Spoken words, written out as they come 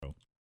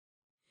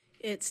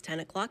It's 10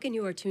 o'clock and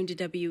you are tuned to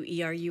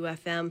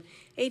WERU-FM,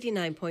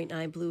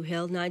 89.9 Blue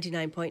Hill,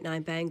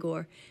 99.9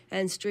 Bangor,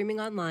 and streaming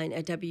online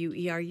at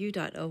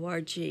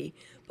weru.org.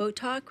 Boat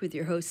Talk with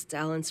your hosts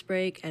Alan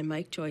Sprague and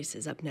Mike Joyce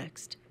is up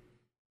next.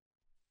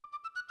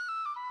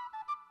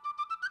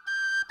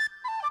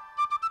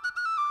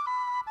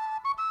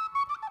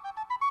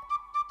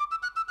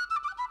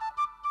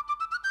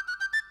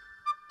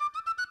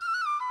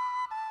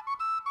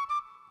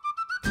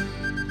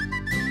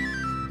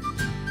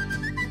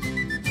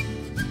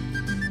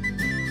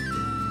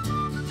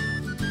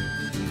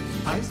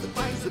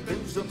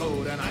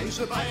 I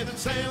survive and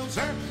sail,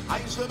 sir. I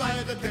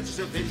survive and catch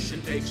the fish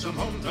and take some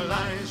home to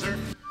Lizer.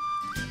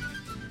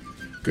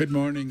 Good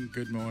morning,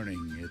 good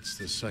morning. It's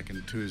the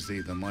second Tuesday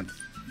of the month,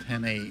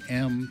 10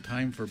 a.m.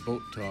 Time for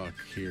Boat Talk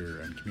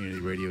here on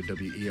Community Radio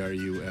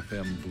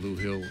WERU-FM Blue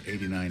Hill,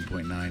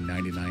 89.9,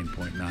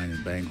 99.9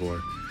 in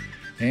Bangor,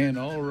 and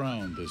all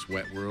around this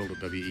wet world at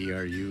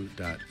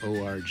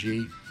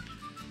WERU.org.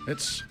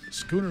 It's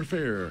Schooner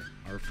Fair,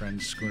 our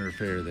friend Schooner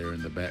Fair there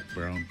in the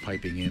background,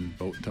 piping in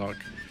Boat Talk.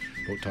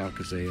 Boat Talk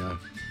is a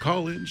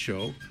call-in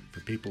show for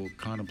people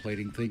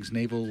contemplating things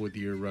naval with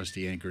your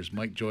rusty anchors.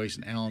 Mike Joyce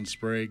and Alan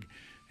Sprague,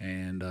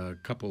 and a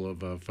couple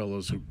of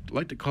fellows who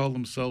like to call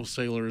themselves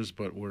sailors,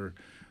 but were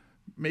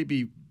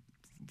maybe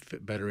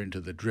fit better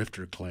into the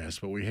drifter class.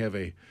 But we have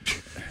a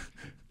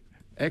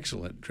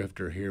excellent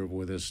drifter here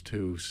with us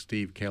too.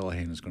 Steve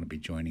Callahan is going to be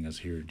joining us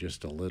here in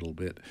just a little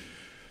bit.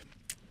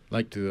 I'd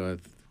like to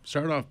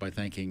start off by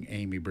thanking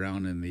Amy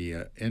Brown in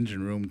the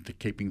engine room to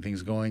keeping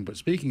things going. But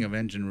speaking of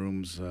engine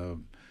rooms,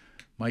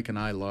 Mike and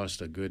I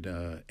lost a good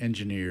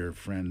engineer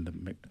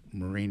friend,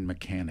 marine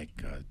mechanic,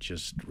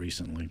 just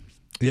recently.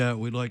 Yeah,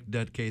 we'd like to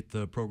dedicate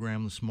the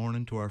program this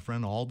morning to our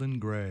friend Alden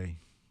Gray,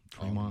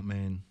 Fremont,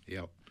 Maine.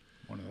 Yep,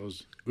 one of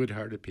those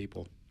good-hearted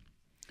people.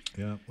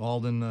 Yeah,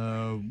 Alden,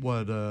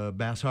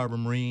 Bass Harbor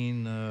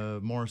Marine,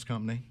 Morris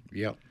Company.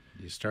 Yep,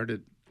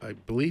 I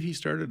believe he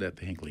started at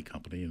the Hinckley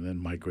Company and then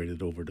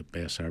migrated over to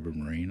Bass Harbor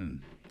Marine and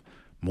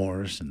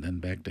Morris and then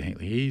back to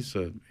Hinckley. He's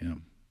a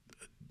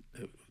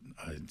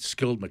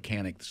skilled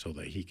mechanic so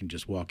that he can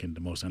just walk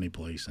into most any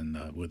place and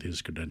with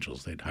his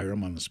credentials, they'd hire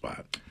him on the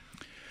spot.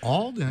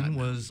 Alden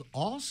was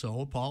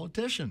also a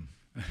politician.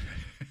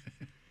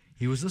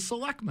 He was a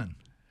selectman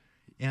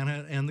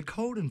and the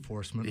code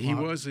enforcement officer. He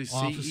was a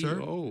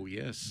CEO,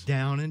 yes.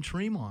 Down in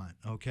Tremont,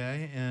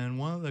 okay? And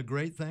one of the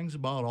great things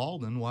about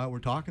Alden, why we're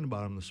talking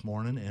about him this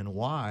morning, and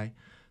why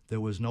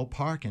there was no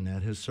parking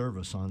at his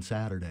service on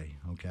Saturday,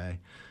 okay?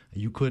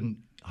 You couldn't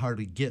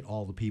hardly get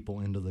all the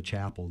people into the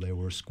chapel. They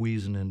were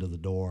squeezing into the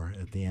door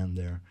at the end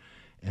there.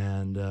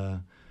 And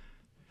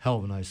hell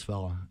of a nice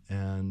fella.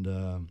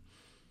 And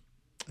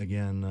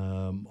again,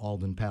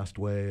 Alden passed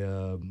away.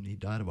 He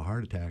died of a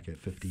heart attack at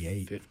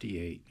 58.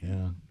 58.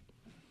 Yeah.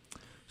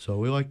 So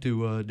we like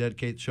to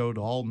dedicate the show to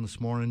Alden this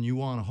morning. You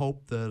want to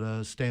hope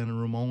that standing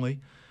room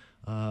only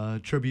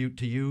tribute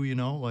to you,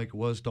 like it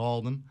was to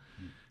Alden.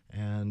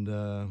 And,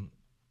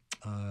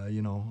 I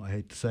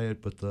hate to say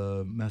it, but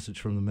the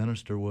message from the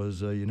minister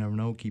was, you never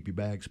know, keep your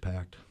bags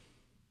packed.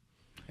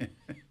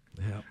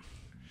 Yeah.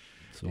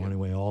 So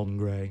anyway, Alden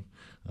Gray,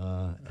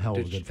 hell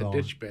of a good fellow.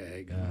 A ditch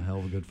bag. Hell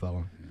of a good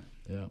fellow.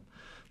 Yeah.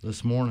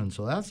 This morning.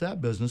 So that's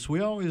that business. We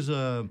always...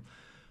 a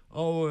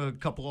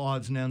couple of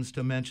odds and ends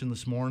to mention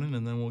this morning,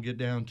 and then we'll get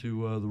down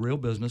to the real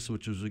business,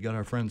 which is we got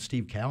our friend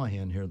Steve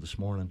Callahan here this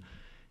morning,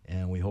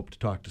 and we hope to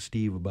talk to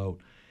Steve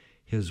about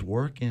his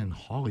work in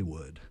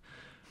Hollywood.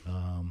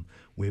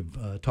 We've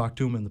talked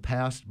to him in the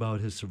past about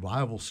his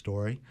survival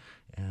story,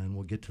 and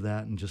we'll get to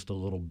that in just a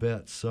little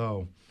bit.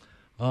 So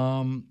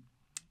the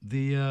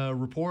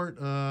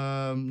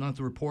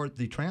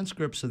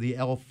transcripts of the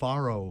El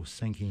Faro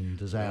sinking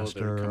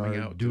disaster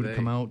are due to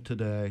come out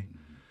today.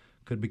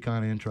 Could be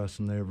kind of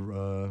interesting. They've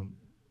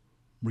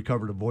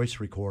recovered a voice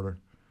recorder.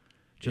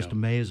 Just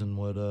amazing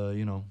what,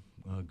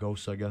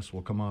 ghosts, I guess,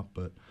 will come up.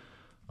 But,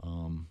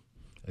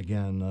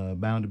 again,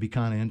 bound to be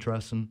kind of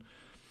interesting.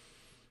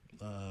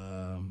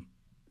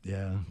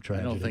 Tragedy.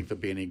 I don't think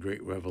there'll be any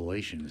great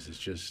revelations. It's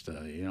just,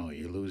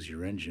 you lose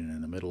your engine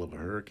in the middle of a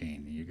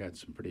hurricane. You got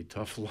some pretty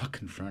tough luck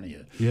in front of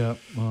you. Yeah,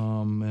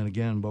 and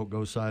again, boat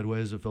goes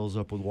sideways. It fills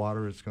up with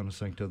water. It's going to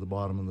sink to the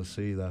bottom of the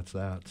sea. That's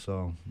that.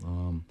 So...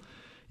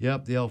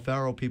 Yep, the El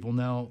Faro people.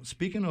 Now,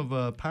 speaking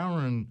of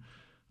powering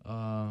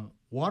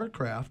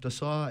watercraft, I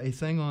saw a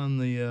thing on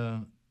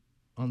the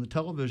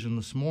television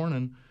this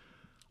morning.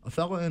 A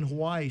fellow in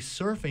Hawaii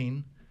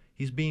surfing.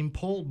 He's being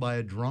pulled by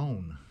a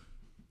drone.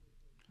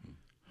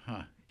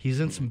 Huh. He's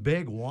in some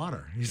big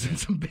water. He's in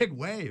some big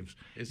waves.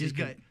 He's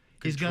got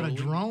a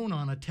drone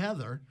on a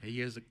tether.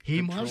 He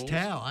must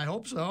have. I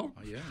hope so.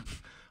 Oh, yeah.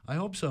 I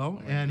hope so.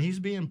 Oh, and he's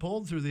being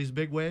pulled through these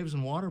big waves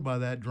and water by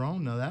that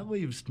drone. Now, that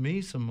leaves to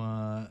me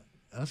some...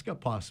 that's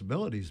got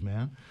possibilities,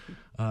 man,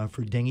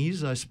 for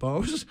dinghies, I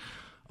suppose.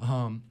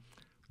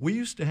 We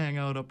used to hang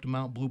out up to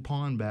Mount Blue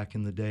Pond back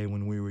in the day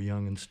when we were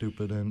young and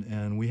stupid,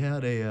 and we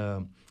had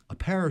a a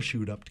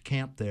parachute up to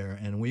camp there,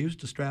 and we used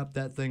to strap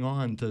that thing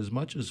on to as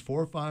much as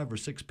 4 or 5 or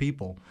 6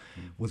 people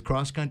with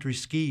cross-country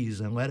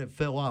skis and let it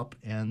fill up,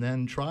 and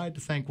then try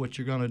to think what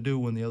you're going to do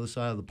when the other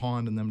side of the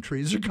pond and them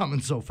trees are coming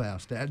so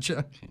fast at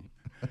you.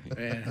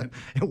 And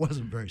It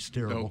wasn't very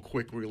steerable. no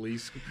quick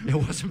release. It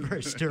wasn't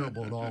very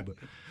steerable at all, but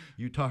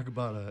you talk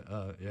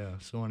about yeah.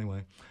 So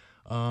anyway,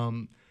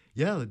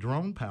 yeah, the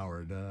drone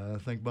powered.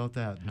 Think about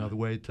that. Another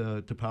way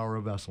to power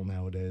a vessel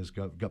nowadays.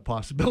 Got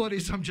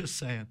possibilities. I'm just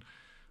saying.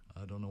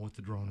 I don't know what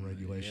the drone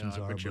regulations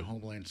I are. bet your but,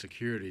 Homeland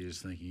Security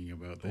is thinking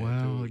about that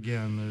well, too.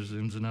 again, there's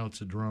ins and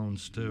outs of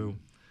drones too.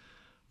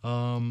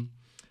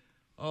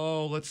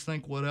 Let's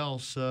think what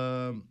else.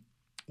 Want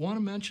to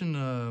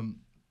mention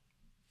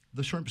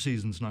the shrimp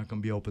season's not going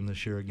to be open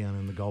this year again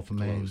in the Gulf of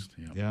Maine. Closed,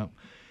 yep. Yeah,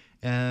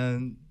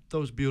 and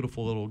those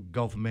beautiful little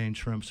Gulf of Maine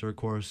shrimps are, of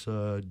course,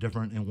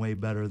 different and way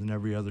better than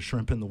every other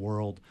shrimp in the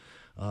world.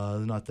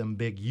 They're not them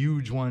big,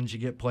 huge ones you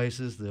get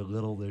places. They're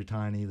little, they're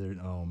tiny.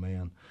 Oh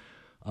man.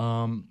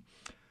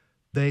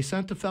 They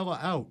sent a fella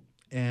out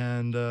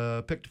and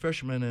picked a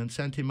fisherman and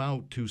sent him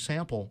out to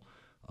sample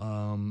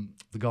the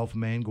Gulf of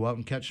Maine, go out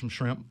and catch some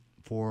shrimp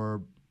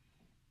for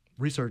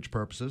research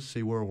purposes,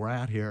 see where we're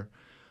at here.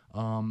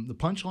 The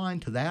punchline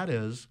to that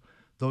is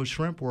those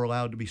shrimp were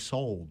allowed to be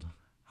sold.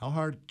 How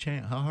hard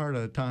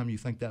a time you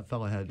think that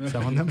fella had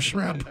selling them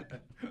shrimp?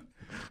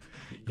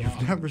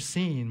 You've never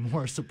seen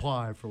more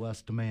supply for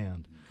less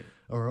demand,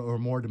 or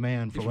more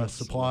demand for less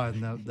supply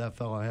than that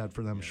fella had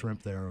for them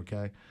shrimp there,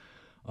 okay?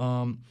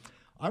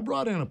 I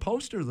brought in a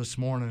poster this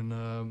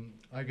morning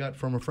I got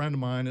from a friend of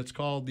mine. It's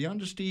called The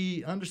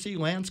Undersea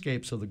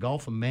Landscapes of the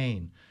Gulf of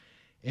Maine.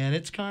 And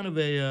it's kind of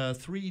a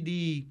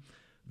 3D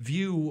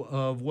view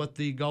of what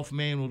the Gulf of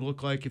Maine would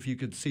look like if you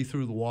could see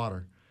through the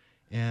water.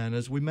 And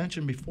as we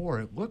mentioned before,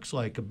 it looks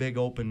like a big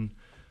open,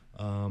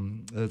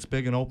 it's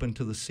big and open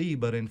to the sea,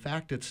 but in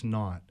fact it's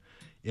not.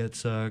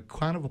 It's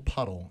kind of a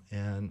puddle,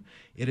 and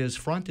it is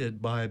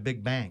fronted by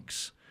big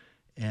banks.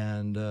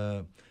 And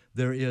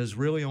there is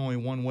really only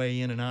one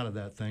way in and out of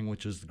that thing,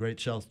 which is the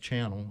Great South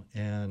Channel.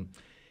 And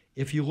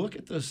if you look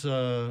at this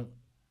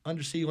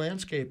Undersea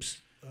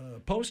Landscapes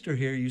poster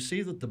here, you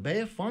see that the Bay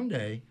of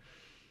Fundy,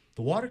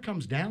 the water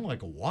comes down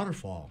like a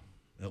waterfall,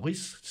 at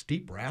least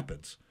steep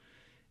rapids,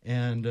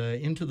 and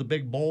into the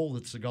big bowl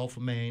that's the Gulf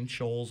of Maine,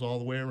 shoals all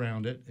the way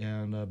around it,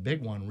 and a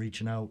big one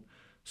reaching out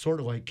sort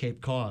of like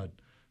Cape Cod,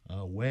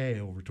 way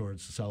over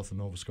towards the south of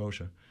Nova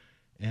Scotia.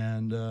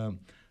 And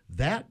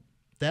that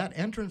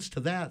entrance to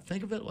that,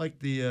 think of it like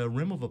the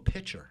rim of a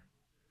pitcher,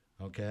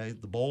 okay?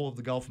 The bowl of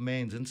the Gulf of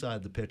Maine's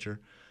inside the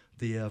pitcher.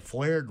 The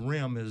flared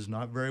rim is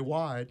not very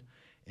wide,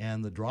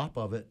 and the drop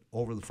of it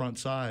over the front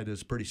side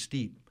is pretty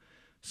steep.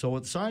 So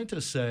what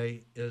scientists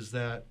say is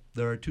that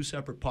there are two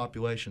separate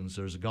populations.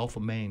 There's a Gulf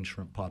of Maine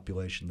shrimp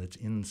population that's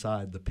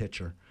inside the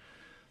pitcher.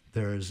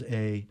 There's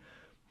a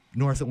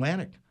North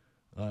Atlantic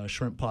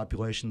shrimp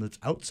population that's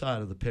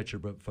outside of the pitcher,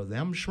 but for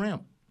them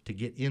shrimp to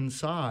get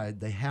inside,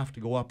 they have to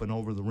go up and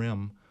over the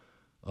rim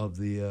of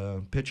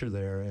the pitcher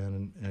there,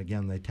 and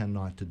again, they tend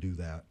not to do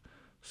that.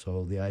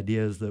 So the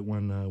idea is that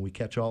when we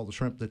catch all the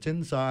shrimp that's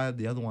inside,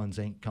 the other ones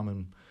ain't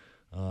coming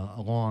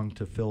along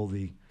to fill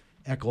the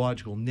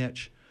ecological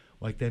niche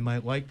like they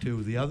might like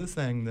to. The other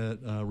thing that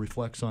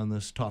reflects on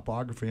this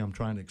topography I'm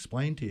trying to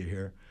explain to you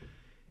here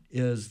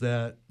is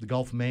that the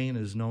Gulf of Maine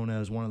is known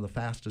as one of the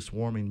fastest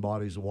warming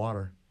bodies of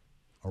water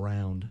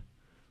around.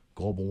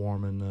 Global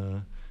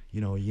warming,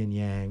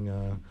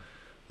 yin-yang.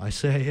 I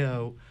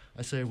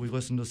say we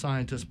listen to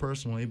scientists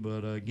personally,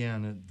 but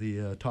again,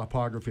 the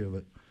topography of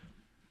it,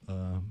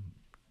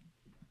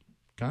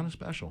 kind of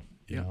special.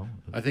 Yeah, You know?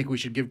 I think we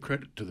should give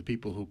credit to the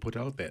people who put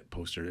out that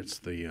poster. It's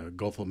the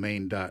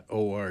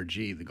gulfofmaine.org,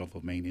 the Gulf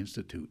of Maine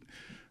Institute.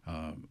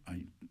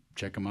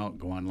 Check them out.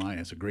 Go online.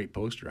 It's a great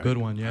poster. Good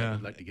one, yeah.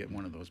 I'd like to get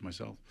one of those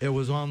myself. It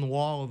was on the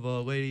wall of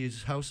a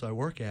lady's house I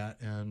work at,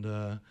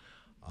 and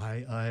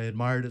I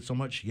admired it so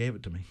much she gave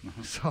it to me.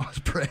 So I was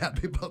pretty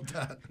happy about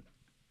that.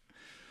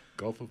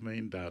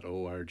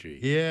 gulfofmaine.org.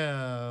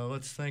 Yeah,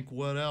 let's think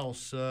what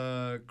else.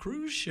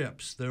 Cruise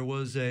ships. There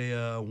was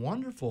a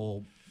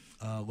wonderful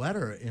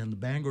letter in the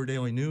Bangor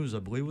Daily News, I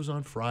believe it was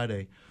on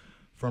Friday,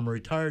 from a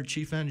retired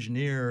chief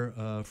engineer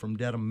from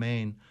Dedham,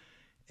 Maine.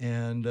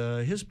 And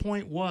his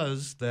point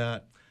was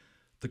that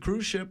the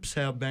cruise ships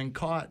have been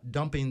caught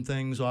dumping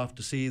things off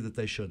to sea that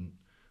they shouldn't.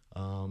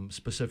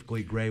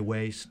 Specifically gray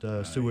waste,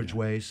 sewage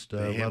waste,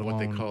 They let have what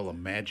they alone call a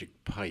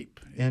magic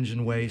pipe.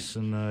 engine waste,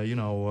 and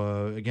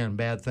again,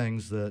 bad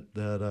things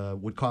that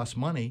would cost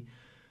money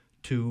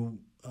to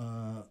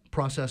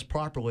process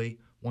properly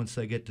once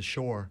they get to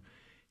shore.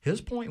 His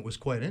point was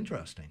quite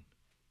interesting.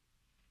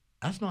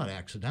 That's not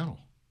accidental,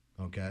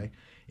 okay?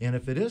 And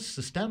if it is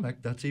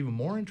systemic, that's even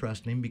more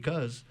interesting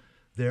because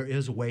there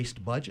is a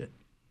waste budget,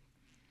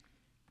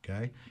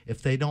 okay?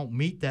 If they don't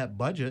meet that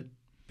budget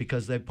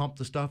because they pumped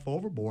the stuff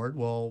overboard,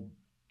 well,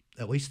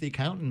 at least the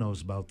accountant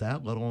knows about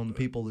that, let alone the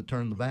people that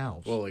turn the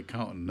valves. Well, the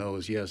accountant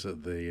knows, yes,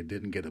 that they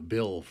didn't get a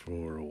bill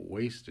for a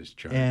waste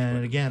discharge.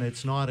 And again,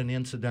 it's not an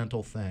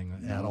incidental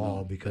thing at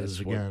all because,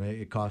 that's again,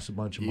 it costs a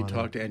bunch of money. You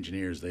talk to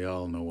engineers, they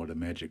all know what a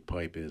magic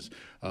pipe is.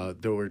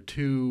 There were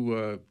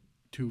two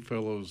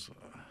fellows,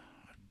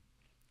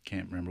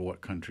 can't remember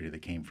what country they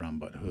came from,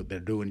 but they're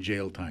doing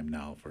jail time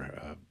now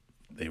for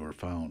they were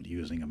found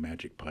using a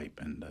magic pipe,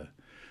 and the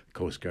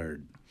Coast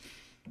Guard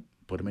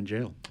put them in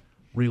jail.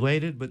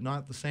 Related but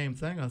not the same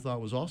thing I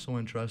thought was also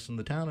interesting.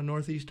 The town of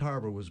Northeast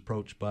Harbor was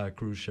approached by a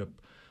cruise ship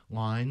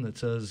line that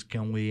says,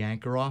 can we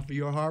anchor off of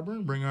your harbor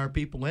and bring our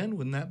people in?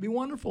 Wouldn't that be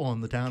wonderful?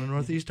 And the town of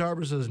Northeast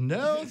Harbor says,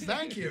 no,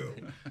 thank you.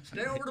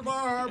 Stay over to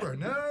Bar Harbor.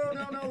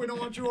 No, we don't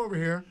want you over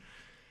here.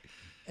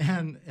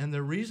 And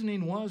the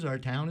reasoning was our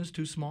town is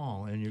too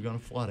small and you're going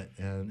to flood it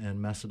and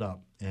mess it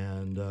up.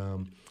 And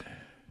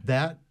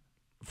that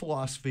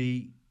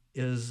philosophy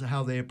is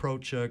how they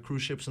approach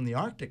cruise ships in the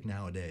Arctic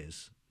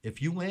nowadays. If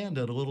you land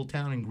at a little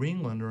town in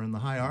Greenland or in the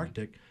high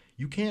Arctic,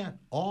 you can't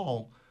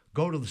all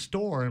go to the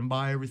store and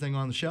buy everything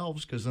on the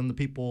shelves because then the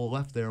people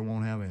left there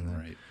won't have anything.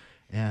 Right.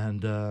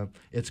 And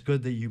it's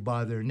good that you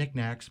buy their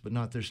knickknacks but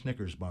not their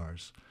Snickers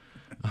bars,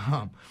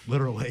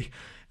 literally.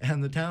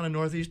 And the town of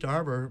Northeast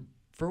Harbor,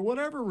 for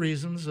whatever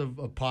reasons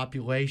of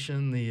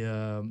population, the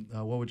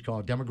what would you call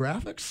it,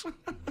 demographics,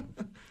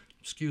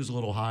 skews a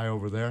little high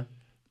over there.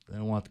 They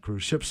don't want the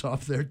cruise ships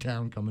off their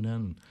town coming in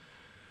and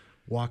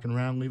walking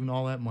around leaving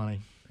all that money.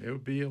 It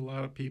would be a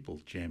lot of people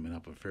jamming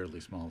up a fairly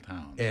small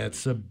town.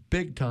 It's a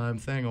big time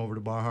thing over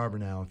to Bar Harbor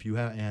now. If you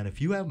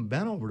haven't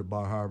been over to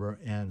Bar Harbor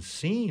and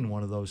seen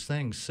one of those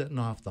things sitting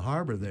off the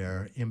harbor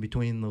there in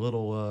between the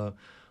little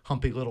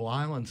humpy little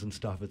islands and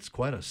stuff, it's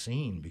quite a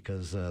scene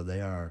because they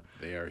are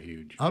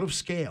huge, out of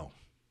scale,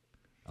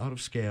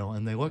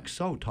 and they look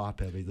so top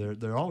heavy.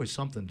 They're always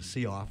something to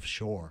see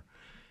offshore,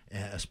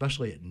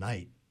 especially at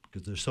night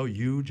because they're so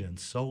huge and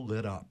so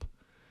lit up.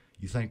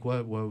 You think,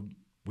 well,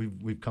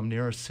 we've come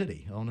near a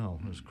city. Oh no,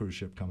 there's a cruise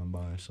ship coming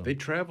by. So they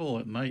travel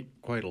at night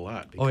quite a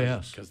lot.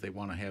 Because they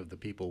want to have the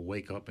people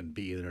wake up and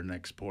be at their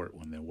next port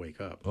when they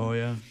wake up. Oh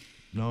yeah,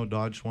 no,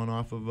 dodged one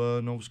off of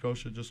Nova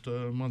Scotia just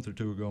a month or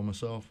two ago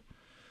myself.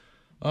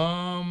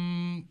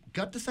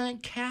 Got to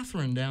thank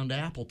Catherine down to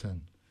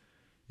Appleton,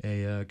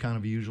 a kind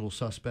of a usual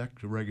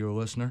suspect, a regular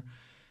listener.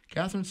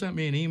 Catherine sent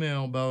me an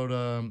email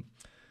about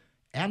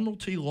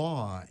Admiralty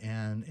law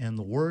and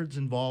the words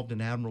involved in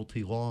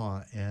Admiralty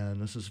law,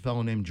 and this is a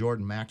fellow named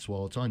Jordan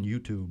Maxwell. It's on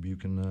YouTube. You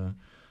can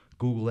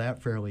Google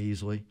that fairly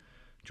easily.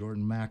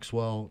 Jordan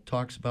Maxwell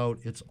talks about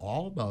it's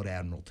all about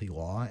Admiralty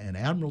law, and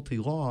Admiralty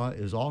law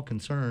is all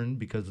concerned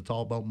because it's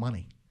all about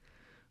money,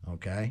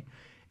 okay?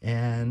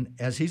 And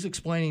as he's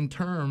explaining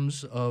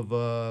terms of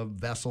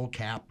vessel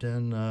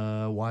captain,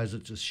 why is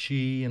it just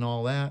she and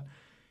all that,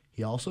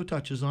 he also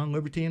touches on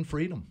liberty and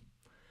freedom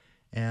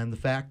and the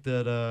fact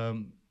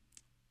that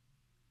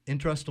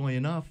interestingly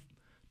enough,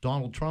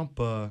 Donald Trump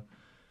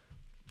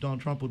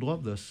would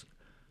love this.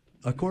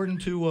 According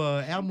to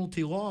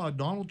Admiralty law,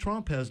 Donald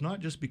Trump has not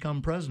just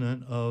become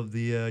president of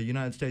the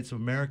United States of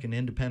America, an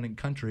independent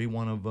country,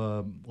 one of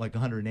like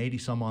 180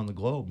 some on the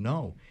globe.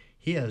 No,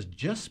 he has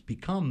just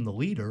become the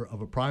leader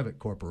of a private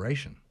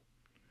corporation,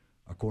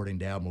 according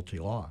to Admiralty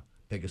law,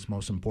 biggest,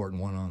 most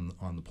important one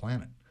on the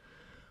planet.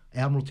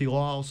 Admiralty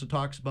law also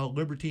talks about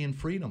liberty and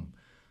freedom.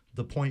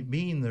 The point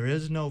being, there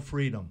is no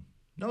freedom.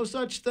 No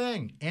such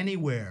thing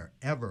anywhere,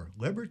 ever.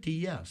 Liberty,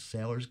 yes.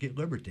 Sailors get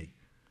liberty.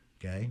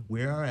 Okay?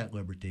 We are at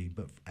liberty,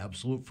 but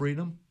absolute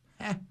freedom?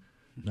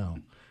 No.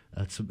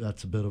 That's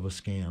a bit of a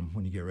scam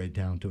when you get right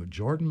down to it.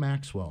 Jordan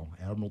Maxwell,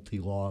 Admiralty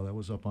Law, that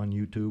was up on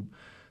YouTube.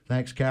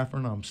 Thanks,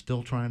 Catherine. I'm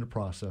still trying to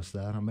process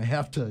that. I may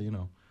have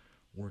to,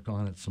 work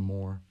on it some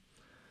more.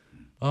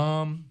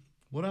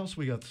 What else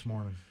we got this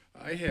morning?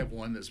 I have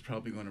one that's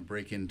probably going to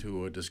break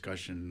into a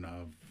discussion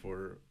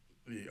for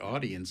the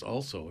audience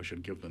also. I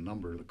should give the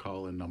number. The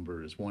call-in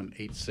number is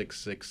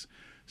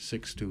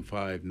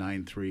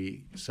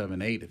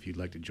 1-866-625-9378 if you'd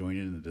like to join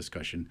in the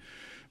discussion.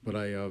 But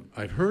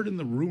I've heard in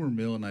the rumor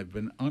mill, and I've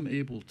been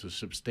unable to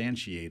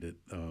substantiate it,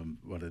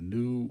 but a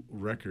new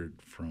record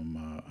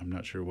from, I'm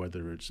not sure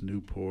whether it's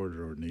Newport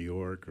or New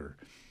York or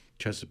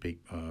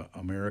Chesapeake,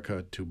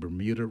 America to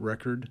Bermuda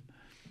record,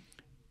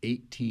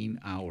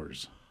 18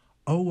 hours.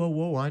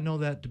 Oh, I know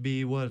that to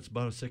be what? It's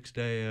about a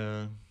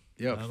 6-day...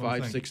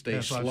 6 day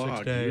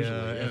slog.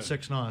 At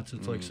 6 knots,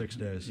 it's like 6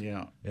 days.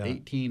 Yeah,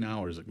 18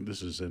 hours.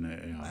 This is in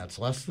a... That's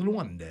less than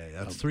 1 day.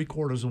 That's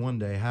 3/4 of 1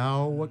 day.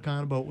 What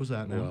kind of boat was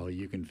that now? Well,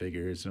 you can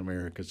figure it's an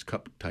America's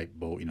Cup type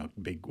boat,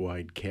 big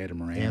wide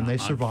catamaran. And they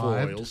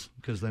survived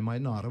because they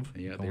might not have.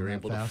 Yeah, they were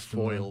able to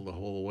foil the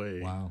whole way.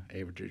 Wow.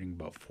 Averaging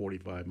about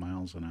 45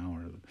 miles an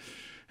hour.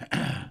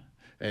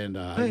 And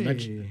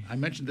I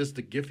mentioned this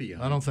to Giffey.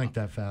 I don't think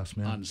that fast,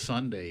 man. On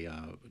Sunday,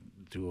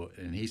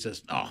 and he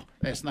says, "No,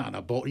 that's not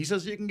a boat." He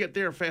says, "You can get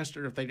there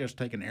faster if they just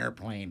take an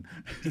airplane."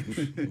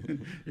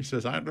 He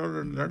says,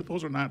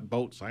 "Those are not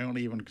boats. I don't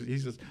even." He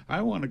says,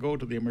 "I want to go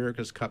to the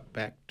America's Cup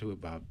back to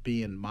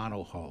being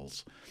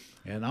monohulls,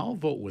 and I'll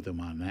vote with him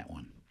on that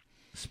one."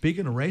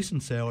 Speaking of racing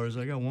sailors,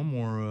 I got one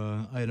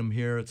more item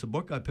here. It's a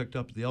book I picked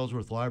up at the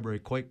Ellsworth Library,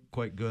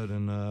 quite good,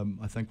 and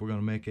I think we're going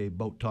to make a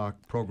Boat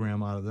Talk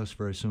program out of this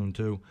very soon,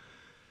 too.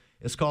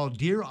 It's called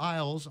Deer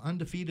Isle's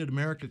Undefeated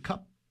America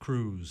Cup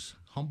Cruise,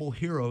 Humble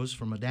Heroes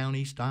from a Down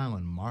East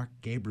Island, Mark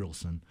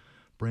Gabrielson,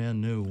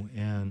 brand new.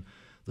 And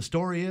the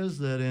story is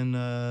that in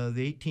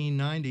the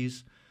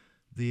 1890s,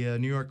 the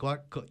New York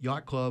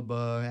Yacht Club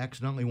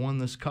accidentally won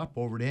this cup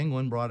over to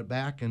England, brought it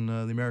back, and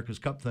the America's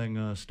Cup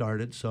thing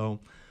started. So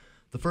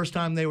the first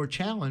time they were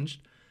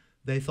challenged,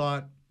 they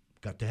thought,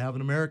 got to have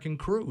an American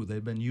crew.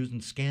 They've been using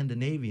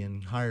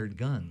Scandinavian hired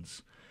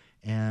guns.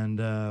 And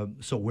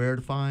so where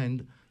to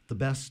find the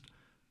best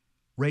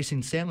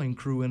racing sailing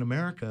crew in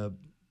America?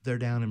 They're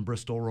down in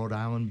Bristol, Rhode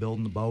Island,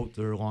 building the boat.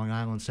 They're Long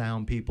Island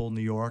Sound people,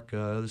 New York.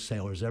 There's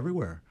sailors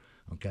everywhere,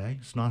 okay?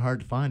 It's not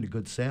hard to find a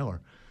good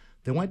sailor.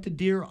 They went to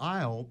Deer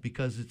Isle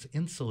because it's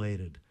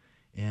insulated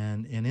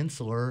and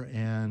insular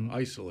and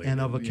isolated, and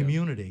of a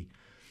community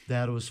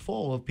that was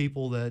full of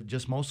people that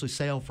just mostly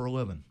sail for a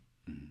living,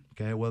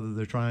 okay? Whether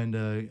they're trying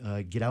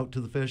to get out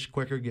to the fish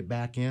quicker, get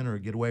back in, or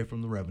get away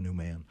from the revenue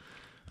man,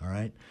 all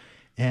right?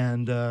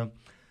 And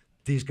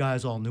these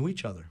guys all knew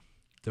each other.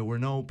 There were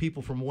no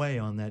people from away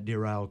on that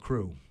Deer Isle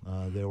crew.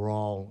 They were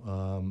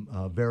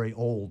all very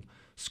old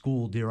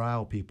school Deer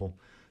Isle people.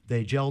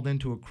 They gelled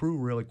into a crew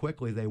really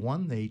quickly. They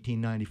won the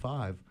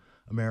 1895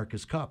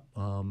 America's Cup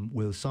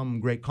with some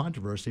great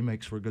controversy,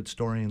 makes for a good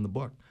story in the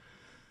book.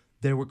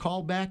 They were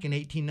called back in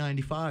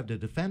 1895 to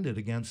defend it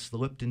against the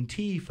Lipton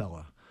Tea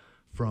fella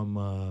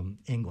from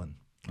England.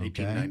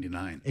 Okay?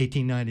 1899.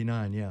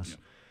 1899, yes. Yep.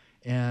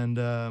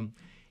 And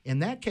in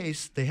that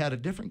case, they had a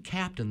different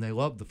captain. They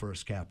loved the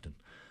first captain.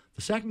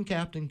 The second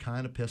captain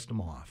kind of pissed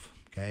him off.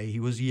 Okay, he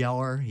was a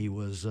yeller. He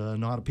was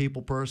not a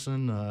people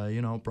person.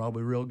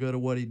 Probably real good at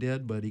what he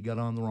did, but he got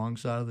on the wrong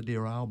side of the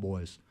Deer Isle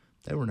boys.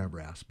 They were never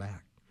asked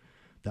back.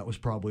 That was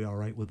probably all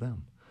right with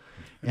them.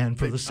 And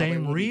for the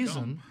same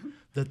reason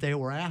that they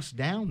were asked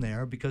down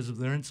there because of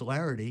their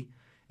insularity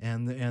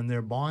and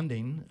their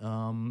bonding,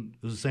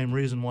 it was the same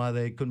reason why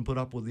they couldn't put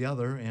up with the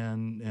other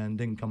and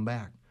didn't come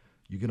back.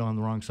 You get on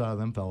the wrong side of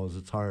them fellas,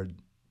 it's hard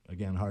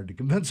to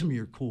convince them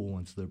you're cool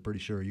once they're pretty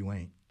sure you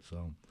ain't.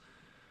 So,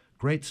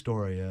 great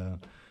story.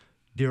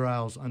 Deer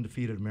Isle's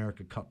Undefeated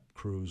America Cup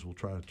Cruise. We'll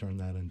try to turn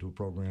that into a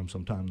program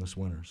sometime this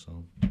winter.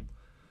 So,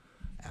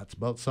 that's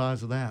about the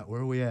size of that.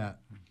 Where are we at?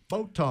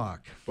 Boat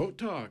Talk. Boat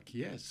Talk,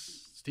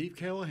 yes. Steve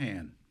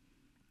Callahan.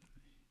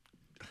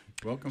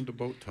 Welcome to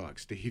Boat Talk,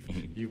 Steve.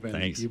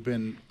 You've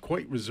been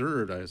quite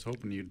reserved. I was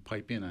hoping you'd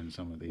pipe in on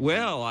some of these.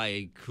 Well,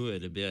 I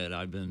could a bit.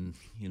 I've been,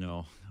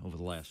 over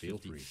the last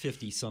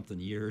 50-something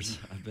years,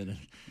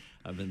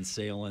 I've been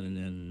sailing,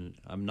 and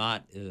I'm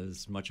not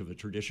as much of a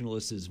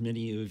traditionalist as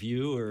many of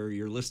you or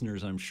your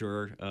listeners, I'm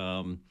sure.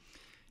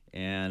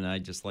 And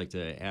I'd just like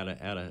to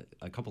add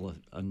a couple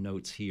of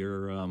notes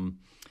here.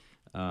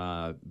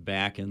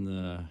 Back in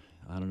the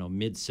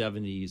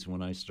mid-'70s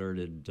when I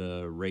started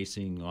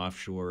racing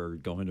offshore,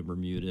 going to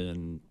Bermuda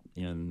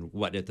and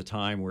what at the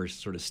time were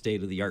sort of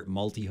state-of-the-art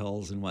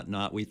multi-hulls and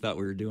whatnot, we thought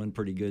we were doing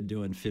pretty good,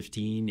 doing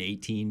 15,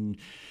 18,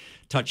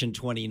 touching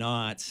 20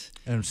 knots.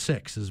 And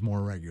 6 is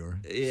more regular.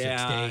 Yeah,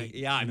 6 to 8,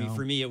 yeah. I mean,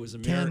 for me, it was a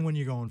miracle. 10 when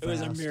you're going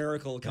fast. It was a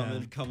miracle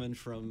coming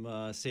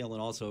from sailing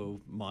also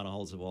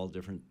monohulls of all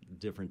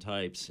different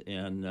types.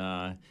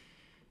 And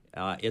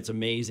it's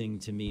amazing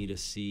to me to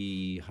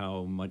see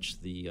how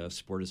much the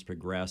sport has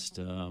progressed.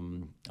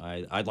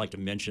 I'd like to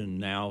mention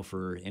now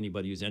for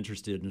anybody who's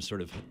interested in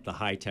sort of the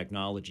high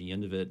technology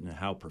end of it and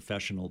how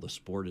professional the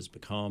sport has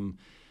become.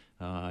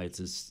 It's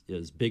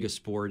as big a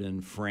sport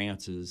in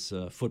France as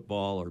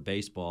football or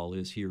baseball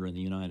is here in the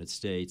United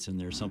States. And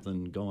there's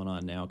something going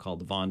on now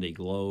called the Vendée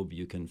Globe.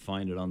 You can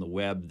find it on the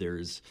web.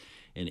 There's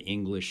an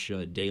English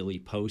daily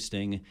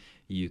posting.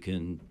 You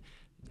can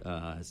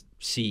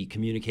see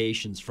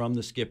communications from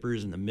the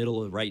skippers in the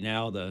middle of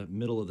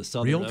the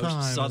Southern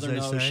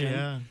Ocean.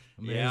 Say,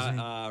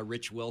 yeah.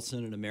 Rich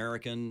Wilson, an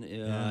American,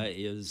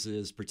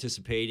 is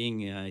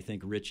participating. I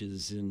think Rich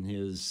is in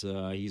his.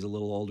 He's a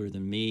little older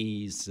than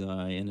me. He's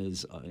in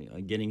his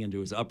getting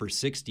into his upper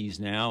 60s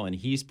now, and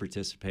he's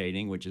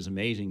participating, which is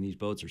amazing. These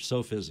boats are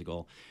so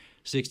physical,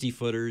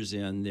 60-footers,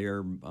 and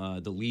they're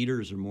the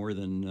leaders are more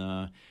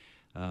than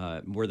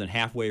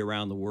halfway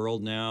around the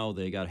world now.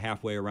 They got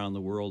halfway around the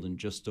world in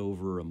just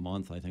over a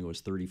month. I think it was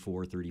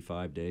 34,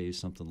 35 days,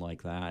 something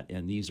like that.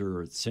 And these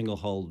are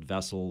single-hulled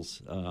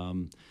vessels,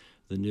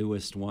 the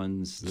newest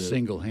ones.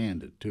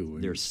 Single-handed, too.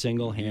 They're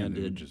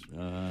single-handed.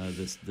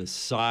 The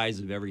size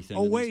of everything.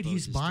 Oh, wait,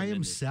 he's by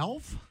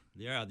himself?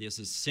 Yeah, this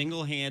is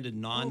single-handed,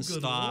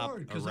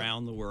 nonstop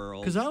around the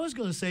world. Because I was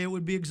going to say it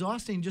would be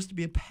exhausting just to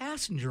be a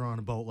passenger on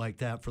a boat like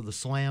that for the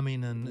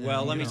slamming and.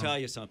 Well, let me tell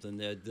you something.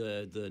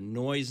 The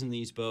noise in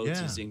these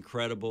boats is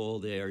incredible.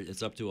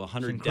 It's up to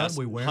 100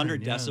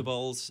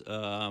 decibels.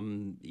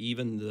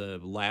 Even the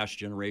last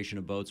generation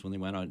of boats, when they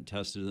went out and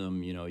tested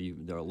them,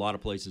 there are a lot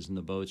of places in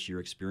the boats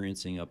you're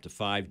experiencing up to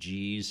 5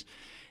 Gs.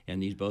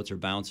 and these boats are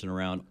bouncing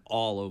around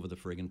all over the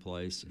friggin'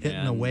 place.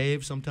 Hitting a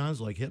wave sometimes,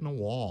 like hitting a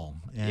wall.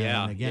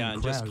 And again,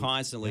 and just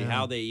constantly.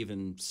 How they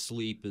even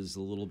sleep is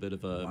a little bit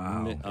of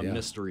a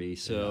mystery.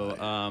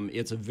 So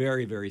it's a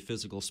very, very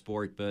physical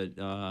sport, but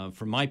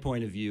from my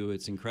point of view,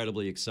 it's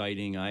incredibly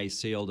exciting. I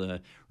sailed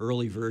a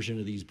early version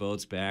of these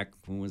boats back,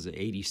 when was it,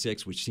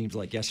 86, which seems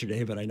like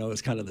yesterday, but I know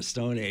it's kind of the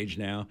Stone Age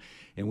now.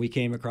 And we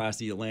came across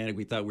the Atlantic.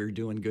 We thought we were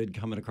doing good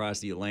coming across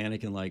the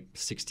Atlantic in like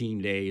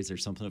 16 days or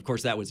something. Of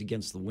course, that was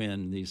against the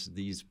wind.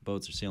 These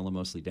boats are sailing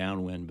mostly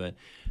downwind, but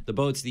the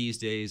boats these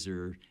days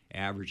are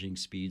averaging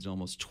speeds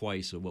almost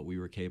twice of what we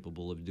were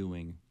capable of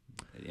doing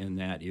in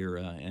that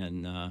era.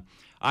 And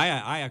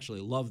I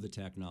actually love the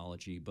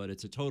technology, but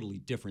it's a totally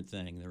different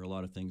thing. There are a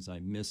lot of things I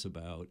miss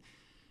about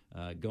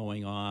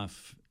going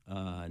off,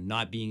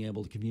 not being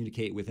able to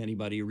communicate with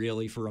anybody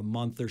really for a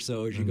month or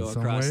so as you go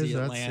across the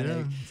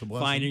Atlantic,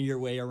 finding your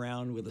way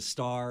around with the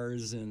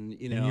stars, and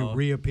you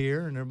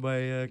reappear and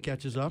everybody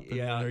catches up,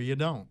 and or you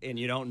don't, and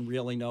you don't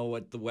really know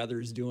what the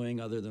weather's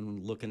doing other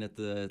than looking at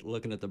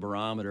the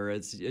barometer.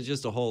 It's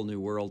just a whole new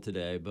world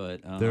today.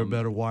 But they're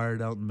better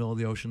wired out in the middle of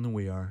the ocean than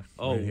we are.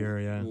 Oh, right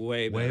here,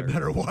 way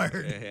better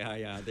wired.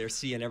 Yeah. They're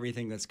seeing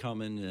everything that's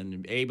coming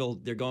and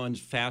they're going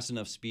fast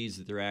enough speeds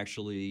that they're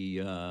actually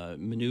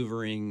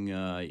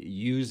maneuvering.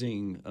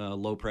 Using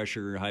low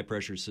pressure, high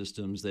pressure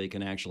systems, they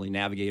can actually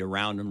navigate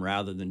around them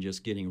rather than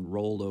just getting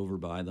rolled over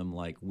by them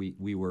like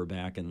we were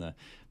back in the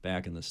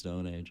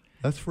Stone Age.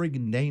 That's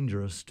freaking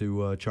dangerous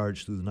to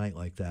charge through the night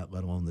like that,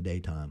 let alone the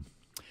daytime.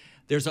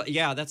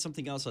 That's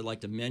something else I'd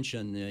like to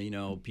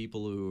mention.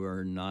 People who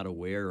are not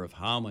aware of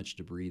how much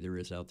debris there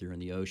is out there in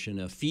the ocean.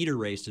 A feeder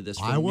race to this.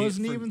 I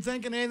wasn't even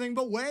thinking anything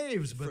but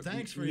waves, but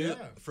thanks for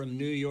that. From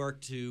New York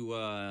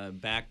to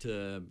back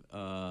to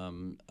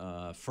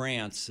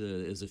France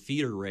is a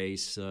feeder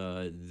race.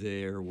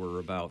 There were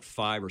about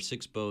 5 or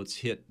 6 boats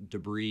hit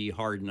debris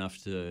hard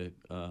enough to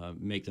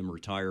make them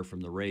retire from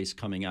the race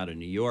coming out of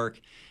New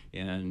York.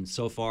 And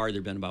so far, there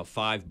have been about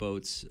 5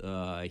 boats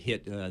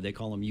hit. They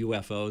call them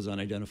UFOs,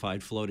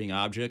 unidentified floating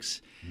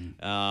objects.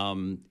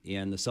 In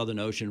the Southern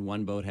Ocean,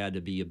 one boat had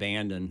to be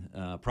abandoned,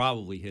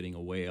 probably hitting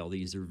a whale.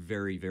 These are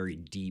very, very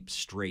deep,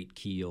 straight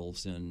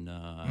keels, and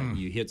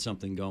you hit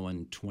something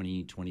going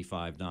 20,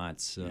 25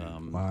 knots.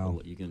 Wow.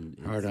 You can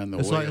hard on the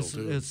whale,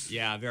 too.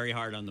 Very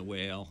hard on the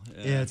whale.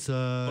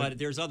 But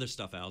there's other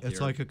stuff out there. It's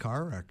like a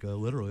car wreck,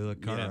 literally like a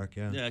car wreck,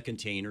 Yeah,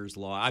 containers,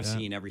 I've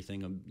seen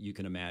everything you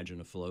can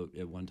imagine afloat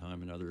at one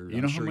time or another.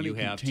 You know how many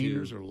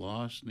containers are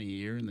lost in a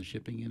year in the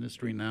shipping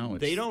industry now?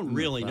 They don't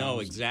really know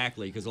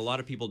exactly, because a lot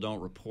of people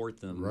don't report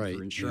them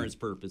for insurance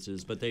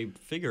purposes, but they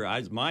figure,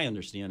 my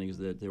understanding is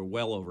that they're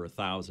well over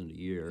 1,000 a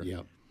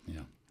year.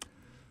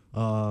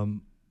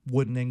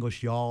 Wooden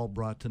English yawl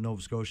brought to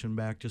Nova Scotian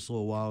back just a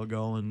little while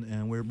ago,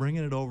 and we were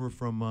bringing it over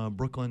from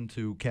Brooklyn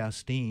to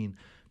Castine.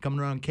 Coming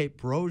around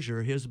Cape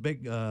Rozier, here's a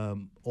big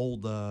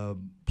old oak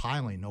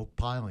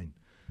piling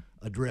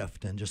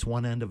adrift, and just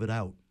one end of it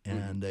out.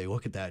 And they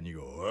look at that and you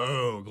go,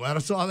 "Whoa, glad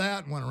I saw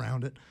that," and went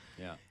around it.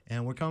 Yeah.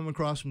 And we're coming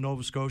across from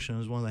Nova Scotia. It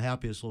was one of the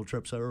happiest little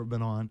trips I've ever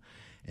been on.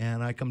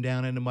 And I come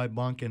down into my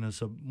bunk, and it's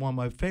one of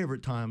my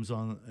favorite times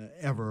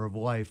ever of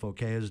life,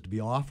 is to be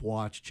off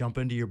watch, jump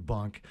into your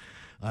bunk.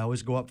 I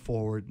always go up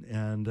forward,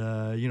 and,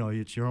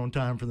 it's your own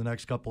time for the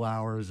next couple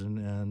hours,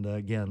 and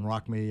again,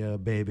 rock me,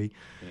 baby.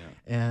 Yeah.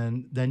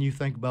 And then you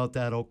think about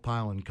that oak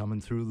piling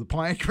coming through the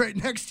plank right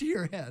next to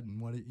your head,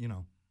 and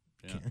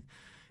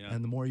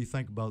And the more you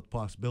think about the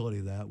possibility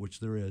of that, which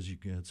there is,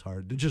 it's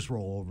hard to just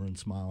roll over and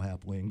smile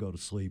happily and go to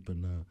sleep.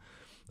 And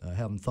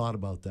haven't thought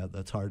about that.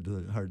 That's hard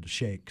to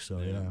shake. So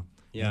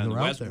and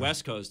the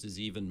West Coast is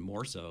even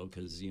more so,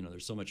 because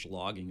there's so much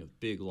logging of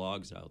big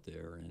logs out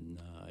there,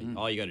 and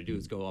all you got to do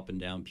is go up and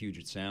down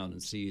Puget Sound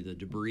and see the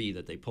debris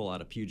that they pull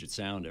out of Puget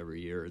Sound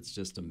every year. It's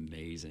just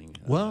amazing.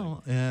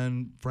 Well,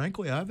 and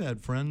frankly, I've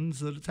had friends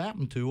that it's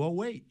happened to. Oh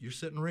wait, you're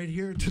sitting right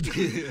here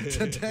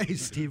today,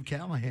 Steve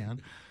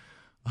Callahan.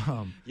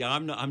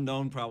 I'm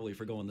known probably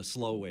for going the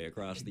slow way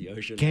across the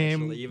ocean,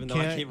 actually, even though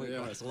I came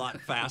across a lot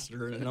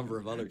faster a number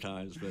of other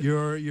times. But.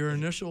 Your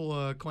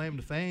initial claim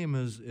to fame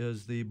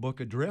is the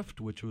book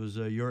Adrift, which was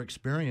your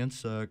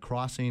experience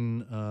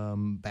crossing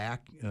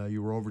back.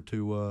 You were over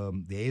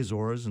to the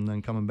Azores and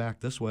then coming back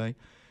this way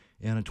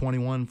in a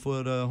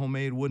 21-foot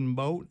homemade wooden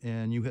boat,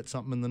 and you hit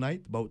something in the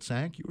night. The boat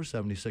sank. You were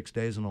 76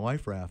 days in a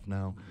life raft.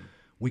 Now,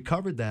 we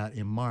covered that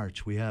in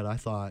March. We had,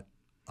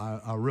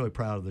 I'm really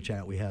proud of the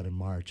chat we had in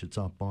March. It's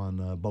up on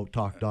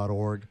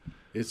boattalk.org.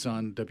 It's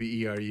on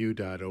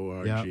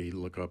weru.org. Yep.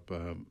 Look up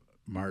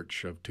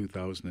March of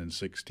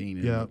 2016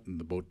 in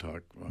the Boat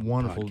Talk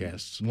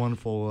podcasts.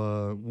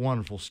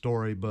 Wonderful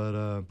story.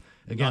 But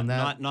again,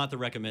 not the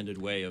recommended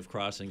way of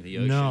crossing the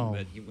ocean. No.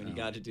 But when you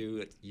got to do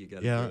it, you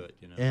got to do it.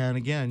 And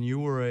again, you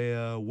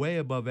were a way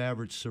above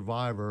average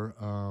survivor.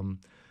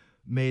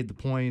 Made the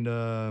point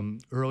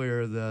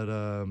earlier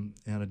that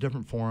in a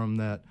different forum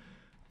that.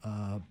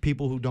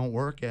 People who don't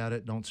work at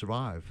it don't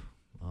survive.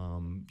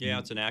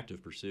 It's an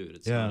active pursuit.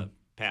 It's not a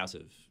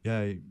passive.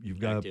 Yeah, you've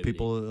got activity.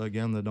 people,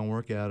 again, that don't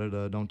work at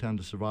it, don't tend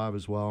to survive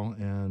as well.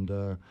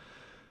 And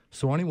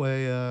so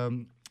anyway,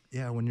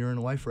 when you're in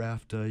a life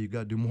raft, you've got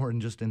to do more than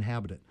just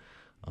inhabit it.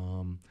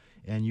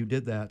 And you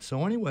did that.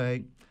 So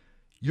anyway,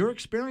 your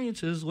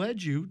experiences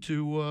led you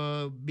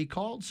to be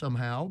called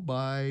somehow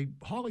by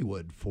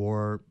Hollywood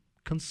for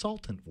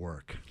consultant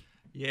work.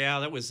 Yeah,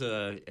 that was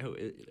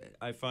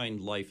I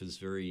find life is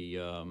very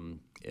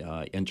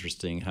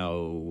interesting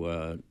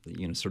how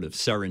sort of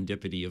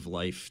serendipity of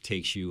life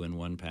takes you in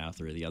one path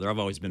or the other. I've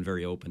always been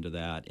very open to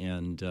that,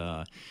 and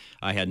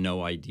I had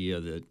no idea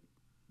that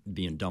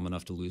being dumb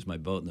enough to lose my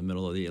boat in the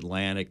middle of the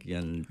Atlantic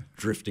and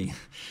drifting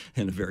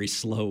in a very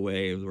slow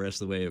way the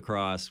rest of the way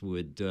across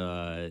would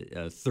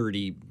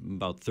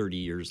about 30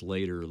 years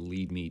later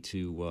lead me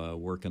to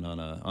working on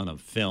a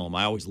film.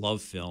 I always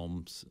loved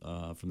films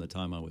from the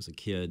time I was a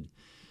kid.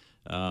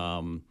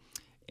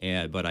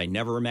 But I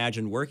never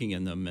imagined working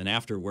in them. And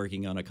after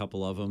working on a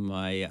couple of them,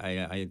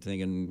 I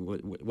thinking,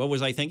 what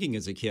was I thinking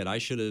as a kid? I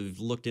should have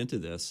looked into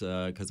this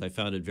because I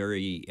found it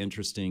very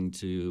interesting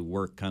to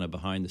work kind of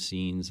behind the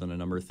scenes on a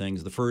number of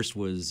things. The first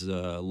was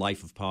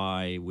Life of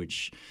Pi,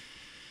 which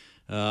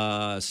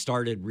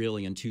started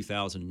really in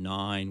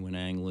 2009 when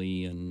Ang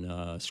Lee and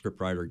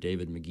scriptwriter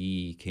David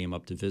McGee came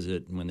up to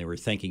visit when they were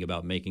thinking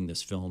about making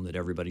this film that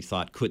everybody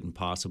thought couldn't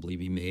possibly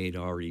be made.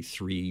 Already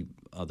 3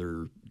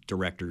 other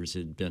directors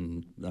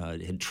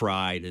had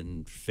tried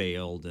and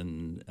failed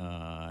and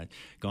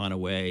gone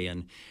away,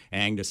 and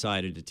Ang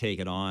decided to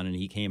take it on, and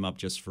he came up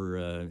just for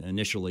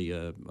initially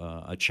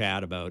a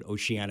chat about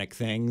oceanic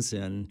things,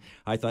 and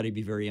I thought he'd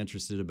be very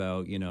interested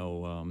about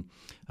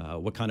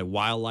what kind of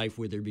wildlife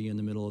would there be in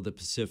the middle of the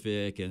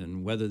Pacific,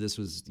 and whether this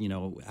was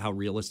how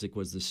realistic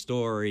was the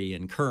story,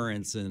 and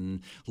currents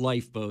and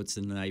lifeboats,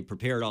 and I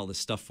prepared all this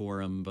stuff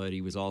for him, but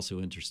he was also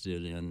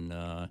interested in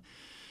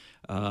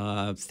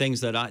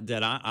things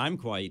that I'm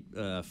quite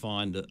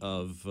fond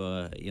of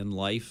in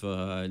life,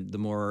 the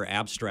more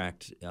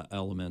abstract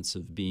elements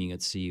of being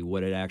at sea,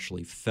 what it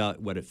actually felt,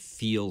 what it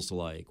feels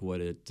like,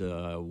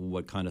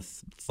 what kind of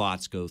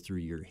thoughts go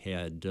through your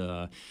head,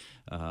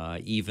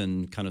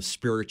 even kind of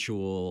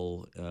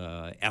spiritual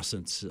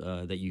essence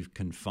that you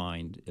can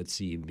find at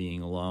sea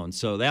being alone.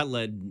 So that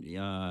led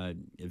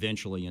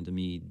eventually into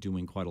me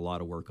doing quite a lot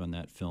of work on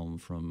that film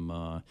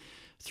from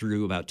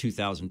through about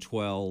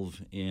 2012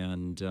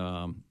 and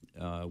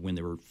when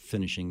they were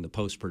finishing the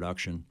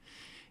post-production.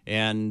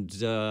 And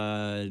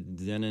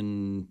then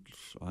in,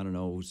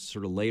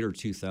 sort of later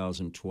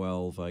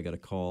 2012, I got a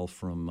call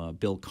from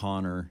Bill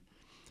Connor,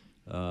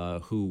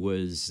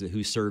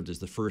 who served as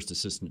the first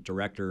assistant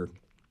director,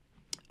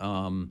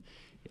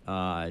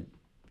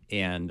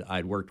 and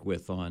I'd worked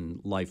with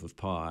on Life of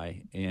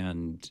Pi,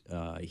 and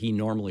he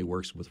normally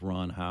works with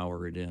Ron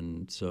Howard,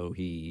 and so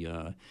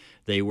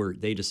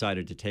they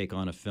decided to take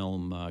on a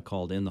film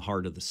called In the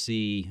Heart of the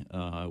Sea,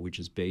 which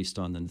is based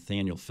on the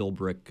Nathaniel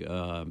Philbrick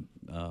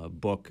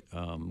book,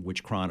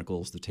 which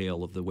chronicles the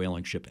tale of the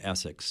whaling ship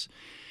Essex,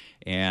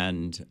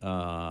 and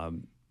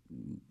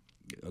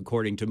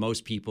according to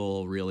most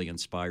people, really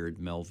inspired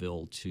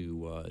Melville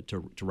to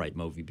write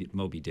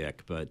Moby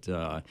Dick. But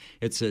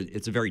it's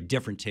a very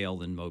different tale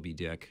than Moby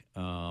Dick.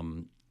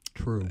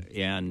 True.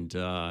 And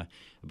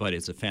but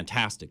it's a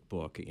fantastic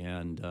book,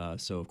 and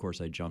so of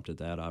course I jumped at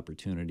that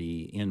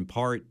opportunity in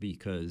part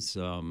because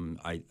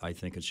I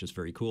think it's just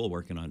very cool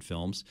working on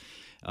films.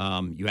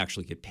 You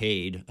actually get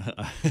paid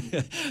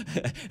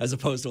as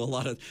opposed to a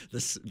lot of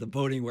the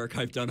boating work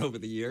I've done over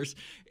the years,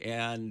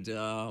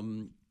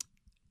 and.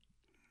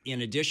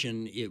 In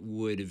addition, it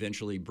would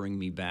eventually bring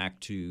me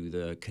back to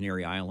the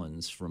Canary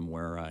Islands from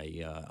where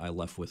I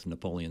left with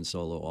Napoleon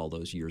Solo all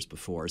those years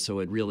before. So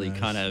it really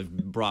kind of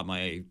brought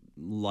my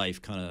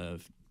life kind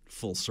of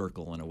full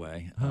circle in a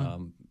way,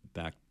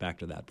 back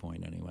to that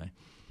point anyway.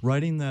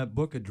 Writing that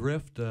book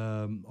Adrift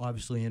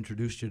obviously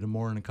introduced you to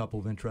more than a couple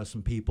of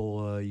interesting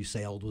people. You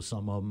sailed with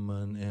some of them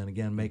and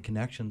again, made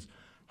connections.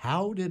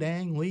 How did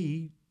Ang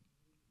Lee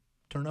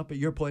turn up at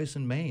your place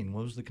in Maine?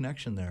 What was the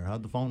connection there?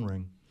 How'd the phone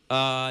ring?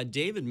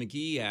 David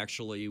McGee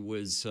actually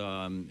was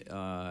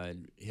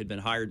had been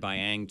hired by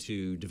Ang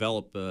to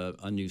develop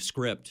a new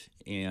script,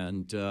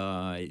 and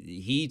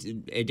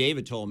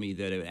David told me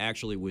that it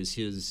actually was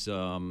his,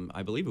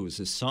 I believe it was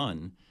his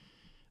son,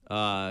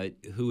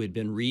 who had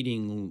been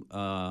reading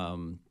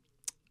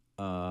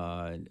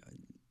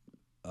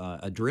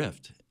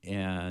Adrift,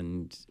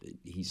 and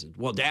he said,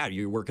 "Well, Dad,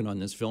 you're working on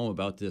this film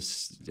about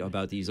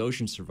these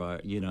ocean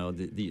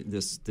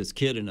this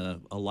kid in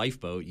a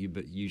lifeboat.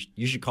 You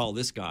should call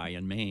this guy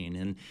in Maine."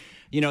 And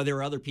there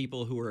were other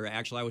people who were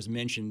actually, I was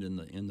mentioned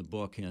in the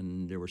book,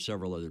 and there were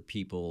several other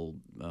people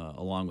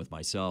along with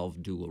myself,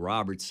 Dula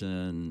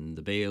Robertson,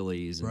 the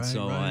Baileys, and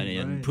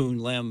and Poon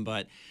Lim,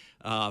 but.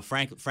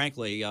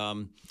 Frankly,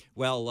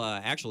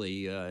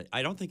 actually,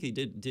 I don't think he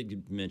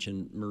did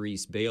mention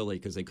Maurice Bailey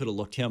because they could have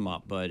looked him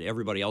up, but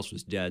everybody else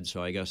was dead,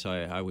 so I guess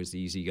I was the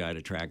easy guy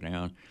to track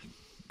down.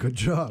 Good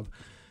job.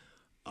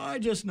 I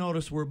just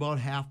noticed we're about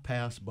half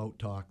past boat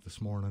talk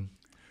this morning.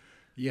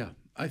 Yeah,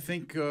 I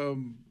think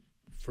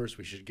first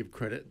we should give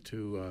credit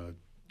to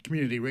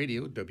Community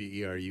Radio,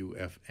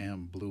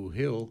 WERU-FM Blue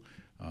Hill,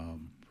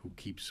 who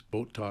keeps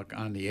Boat Talk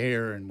on the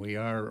air, and we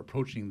are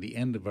approaching the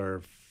end of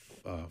our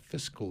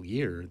fiscal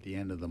year at the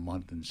end of the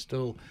month, and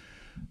still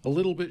a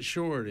little bit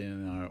short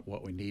in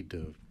what we need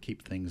to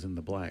keep things in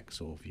the black.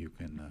 So if you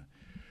can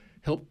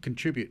help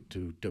contribute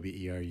to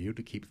WERU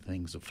to keep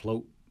things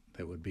afloat,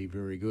 that would be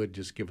very good.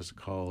 Just give us a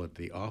call at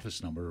the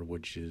office number,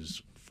 which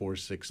is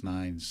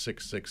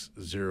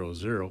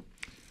 469-6600.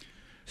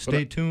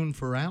 Stay tuned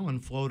for Alan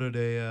floated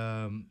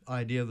a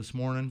idea this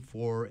morning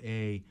for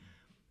a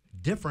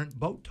different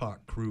Boat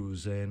Talk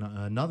cruise, and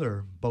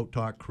another Boat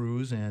Talk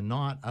cruise, and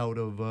not out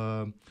of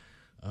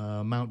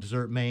Mount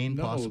Desert, Maine,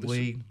 No,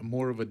 possibly. this is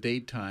more of a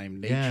daytime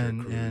nature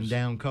cruise. And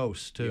down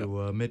coast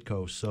to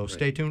mid-coast. So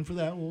stay tuned for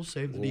that. We'll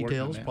save the We'll work on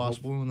details, that.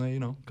 possible when they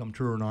come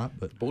true or not.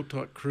 But Boat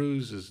Talk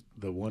Cruise is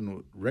the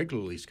one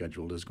regularly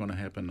scheduled, is going to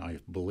happen, I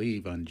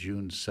believe, on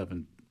June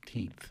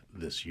 17th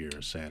this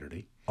year,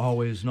 Saturday.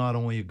 always not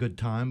only a good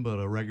time, but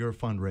a regular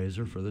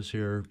fundraiser for this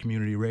here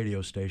community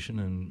radio station,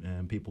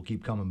 and people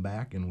keep coming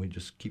back, and we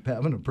just keep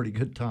having a pretty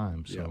good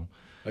time. So. Yeah.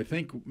 I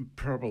think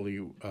probably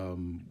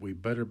we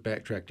better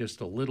backtrack just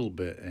a little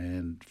bit,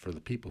 and for the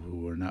people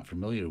who are not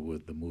familiar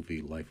with the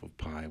movie Life of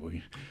Pi,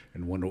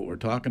 and wonder what we're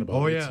talking about.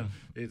 Oh yeah,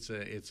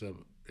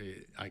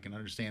 I can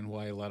understand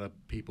why a lot of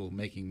people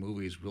making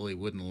movies really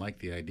wouldn't like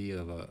the idea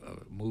of a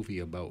movie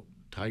about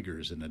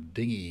tigers in a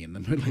dinghy in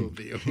the middle of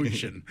the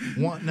ocean.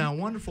 Now,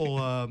 wonderful.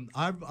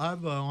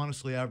 I've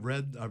honestly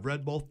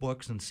read both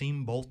books and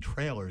seen both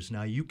trailers.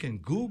 Now you can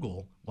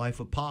Google Life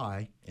of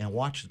Pi and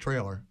watch the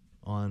trailer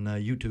on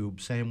YouTube.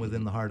 Same with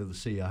In the Heart of the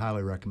Sea. I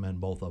highly recommend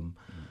both of them.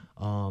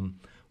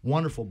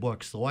 Wonderful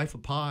books. The Life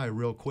of Pi,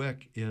 real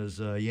quick, is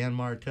Yann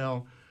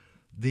Martel.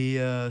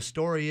 The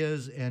story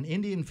is an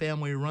Indian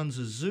family runs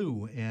a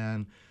zoo,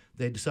 and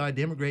they decide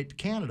to immigrate to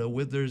Canada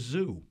with their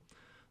zoo.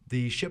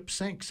 The ship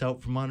sinks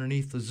out from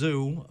underneath the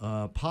zoo.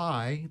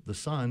 Pi, the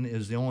son,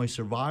 is the only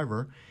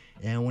survivor.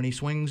 And when he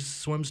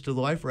swims to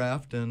the life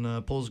raft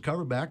and pulls the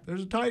cover back,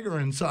 there's a tiger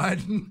inside.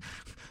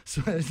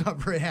 So he's not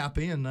very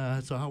happy. And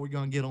so how are we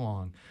going to get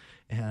along?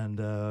 And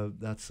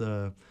that's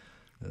that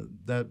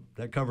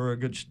cover a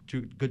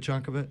good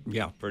chunk of it.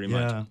 Yeah, pretty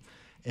much. Yeah,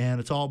 and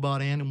it's all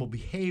about animal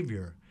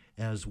behavior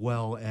as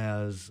well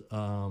as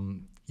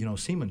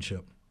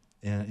seamanship.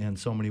 In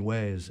so many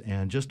ways,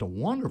 and just a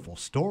wonderful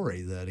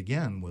story that,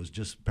 again, was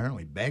just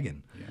apparently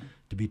begging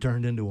to be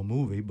turned into a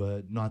movie,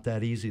 but not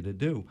that easy to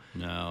do.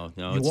 No,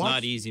 it's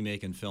not easy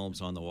making films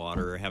on the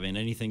water or having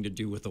anything to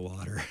do with the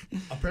water.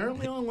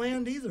 Apparently on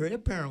land either. It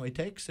apparently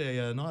takes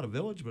not a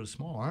village, but a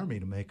small army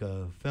to make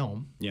a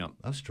film. Yeah.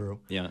 That's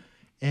true. Yeah.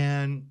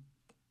 And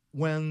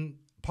when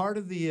part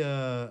of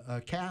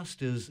the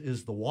cast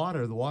is the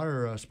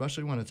water,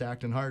 especially when it's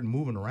acting hard and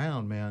moving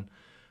around, man,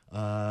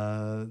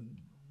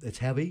 it's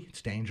heavy.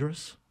 It's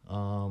dangerous.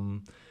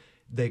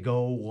 They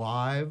go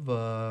live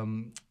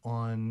on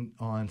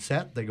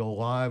set. They go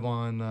live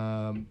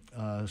on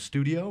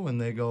studio,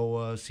 and they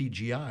go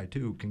CGI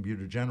too,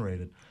 computer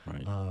generated.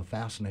 Right.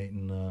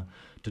 Fascinating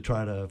to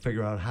try to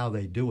figure out how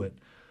they do it.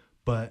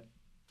 But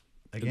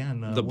again,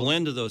 the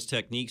blend of those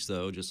techniques,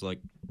 though, just like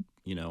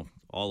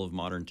all of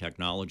modern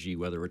technology,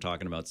 whether we're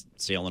talking about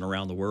sailing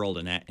around the world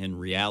and in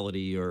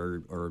reality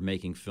or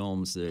making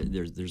films,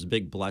 there's a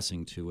big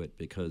blessing to it,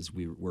 because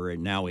we're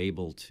now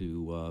able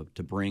to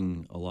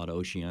bring a lot of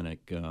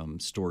oceanic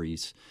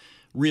stories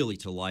really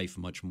to life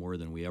much more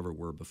than we ever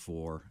were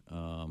before,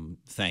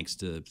 thanks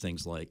to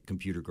things like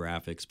computer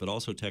graphics, but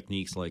also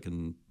techniques like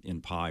in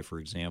Pi, for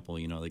example.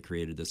 They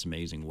created this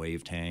amazing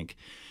wave tank.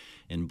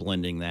 And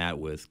blending that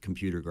with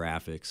computer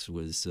graphics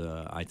was,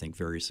 I think,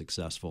 very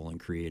successful in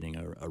creating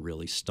a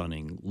really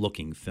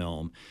stunning-looking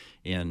film.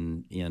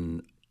 In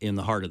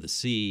the Heart of the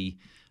Sea,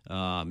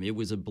 it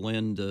was a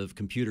blend of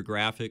computer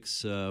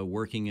graphics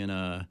working in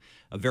a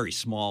very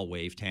small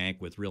wave tank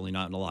with really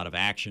not a lot of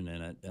action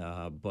in it,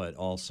 but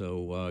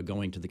also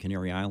going to the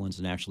Canary Islands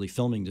and actually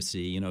filming to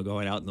sea.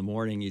 Going out in the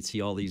morning, you'd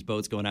see all these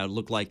boats going out. It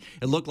looked like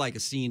a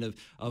scene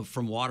of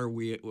from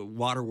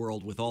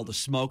Waterworld with all the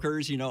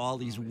smokers. All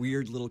these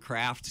weird little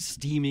craft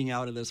steaming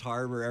out of this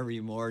harbor every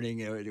morning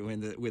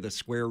with a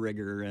square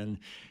rigger, and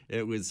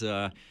it was.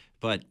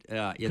 But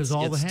because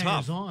all the tough.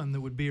 hangers-on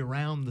that would be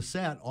around the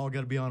set all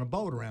got to be on a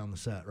boat around the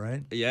set,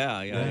 right?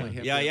 Yeah,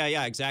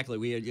 exactly.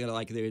 We had,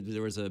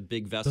 there was a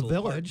big vessel. The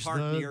village,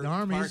 the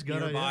army's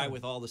got nearby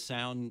with all the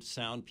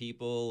sound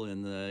people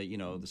and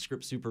the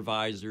script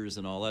supervisors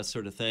and all that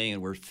sort of thing,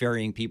 and we're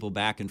ferrying people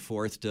back and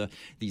forth to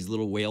these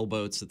little whale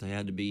boats that they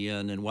had to be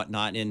in and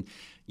whatnot. And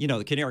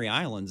the Canary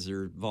Islands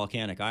are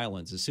volcanic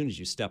islands. As soon as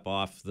you step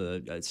out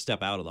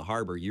of the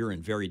harbor, you're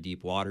in very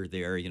deep water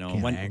there.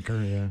 Can't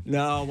anchor, yeah.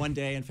 No, one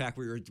day, in fact,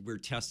 we were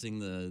testing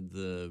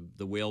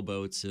the whale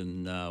boats,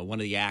 and one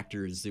of the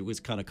actors, it was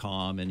kind of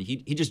calm, and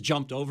he just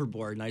jumped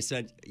overboard. And I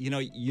said,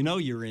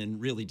 you're in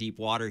really deep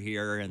water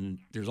here, and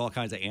there's all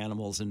kinds of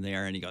animals in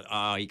there. And he goes,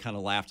 he kind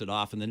of laughed it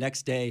off. And the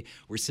next day,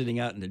 we're sitting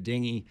out in a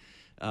dinghy.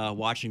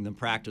 watching them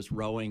practice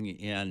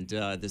rowing, and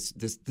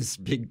this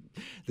big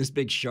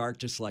shark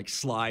just like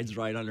slides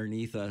right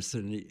underneath us,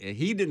 and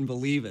he didn't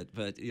believe it.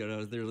 But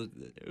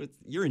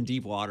you're in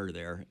deep water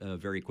there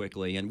very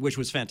quickly, and which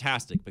was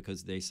fantastic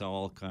because they saw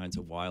all kinds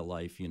of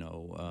wildlife,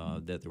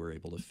 that they were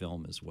able to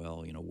film as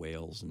well.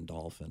 Whales and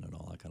dolphin and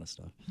all that kind of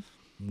stuff.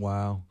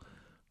 Wow.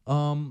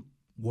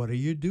 What are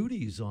your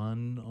duties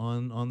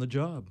on the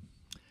job?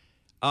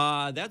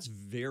 That's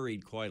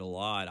varied quite a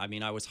lot. I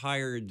mean, I was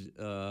hired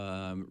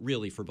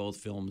really for both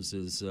films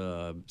as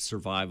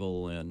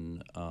survival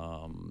and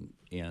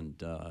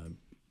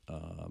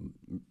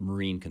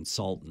marine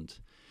consultant.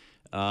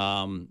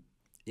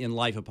 In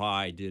Life of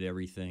Pi, I did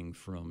everything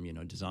from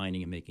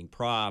designing and making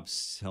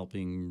props,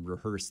 helping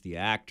rehearse the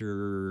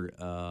actor.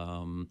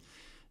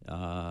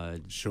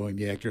 Showing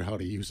the actor how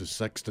to use a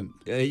sextant.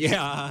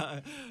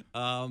 I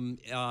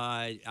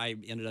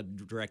ended up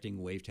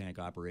directing wave tank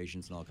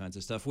operations and all kinds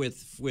of stuff.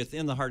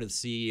 Within the Heart of the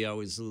Sea, I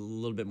was a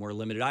little bit more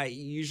limited. I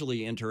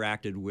usually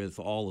interacted with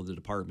all of the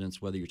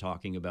departments, whether you're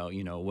talking about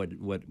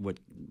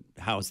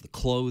how's the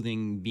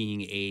clothing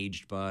being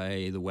aged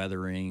by the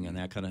weathering and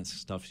that kind of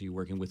stuff. So you're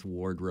working with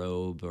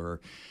wardrobe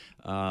or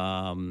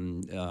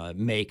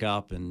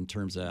makeup in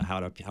terms of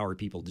how are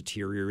people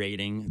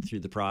deteriorating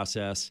through the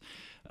process.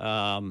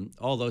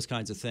 All those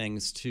kinds of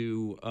things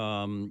too.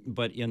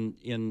 But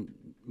in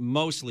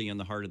mostly in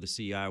the Heart of the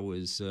Sea, I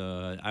was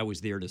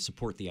there to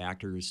support the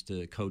actors,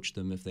 to coach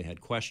them if they had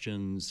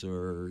questions,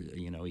 or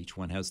each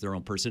one has their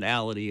own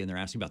personality and they're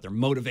asking about their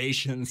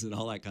motivations and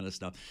all that kind of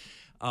stuff.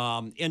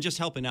 And just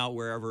helping out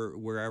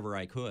wherever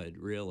I could,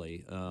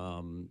 really.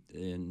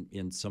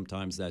 And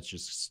sometimes that's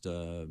just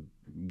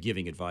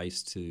giving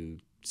advice to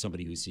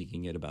somebody who's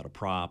seeking it about a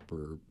prop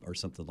or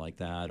something like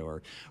that,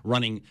 or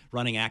running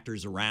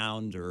actors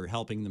around or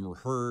helping them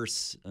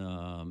rehearse,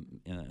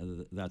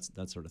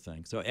 that sort of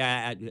thing. So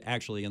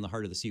actually, in the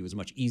Heart of the Sea, it was a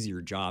much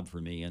easier job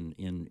for me. And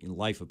in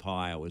Life of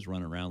Pi, I was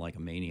running around like a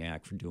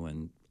maniac for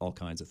doing all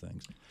kinds of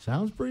things.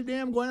 Sounds pretty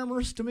damn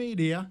glamorous to me,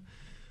 Dia.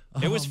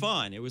 It was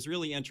fun. It was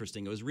really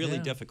interesting. It was really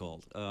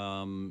difficult.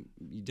 You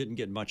didn't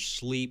get much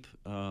sleep,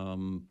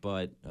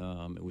 but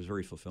it was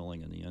very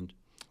fulfilling in the end.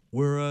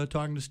 We're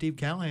talking to Steve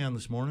Callahan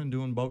this morning,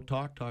 doing Boat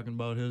Talk, talking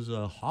about his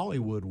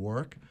Hollywood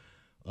work.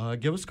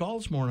 Give us a call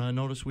this morning. I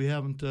noticed we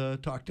haven't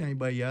talked to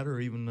anybody yet, or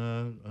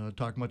even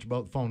talked much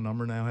about the phone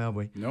number now, have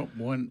we? Nope,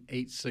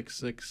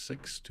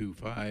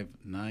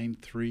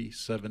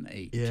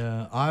 1-866-625-9378.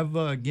 Yeah, I've,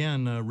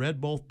 again,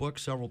 read both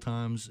books several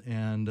times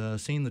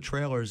and seen the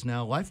trailers.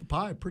 Now, Life of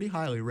Pi, pretty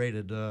highly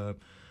rated. 4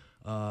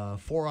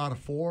 out of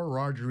 4,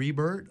 Roger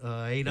Ebert.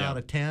 8 out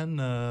of 10,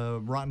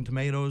 Rotten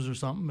Tomatoes or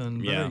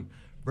something. And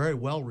very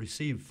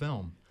well-received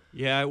film.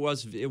 Yeah, it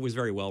was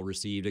very well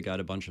received. It got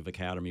a bunch of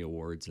Academy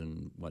Awards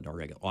and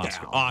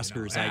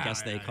Oscars, I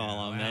guess they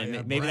call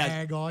them. Maybe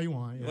brag all you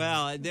want. Yeah.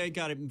 Well, they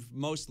got it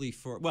mostly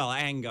for. Well,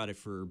 Ang got it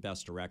for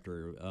Best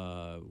Director,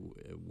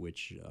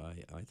 which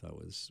I thought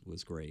was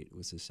great. It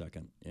was his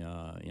second,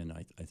 and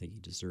I think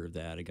he deserved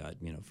that. It got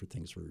for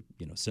things for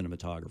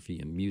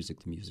cinematography and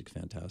music. The music's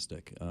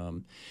fantastic.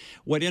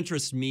 What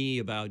interests me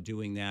about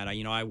doing that,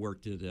 I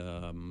worked at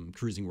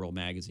Cruising World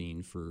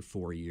magazine for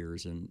 4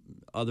 years, and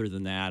other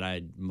than that,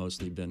 I'd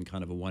mostly been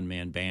kind of a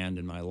one-man band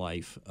in my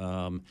life.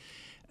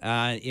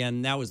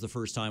 And that was the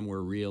first time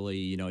where really,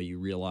 you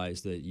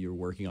realize that you're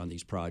working on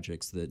these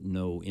projects that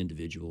no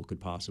individual could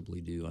possibly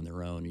do on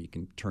their own. You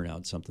can turn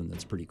out something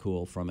that's pretty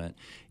cool from it.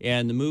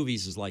 And the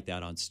movies is like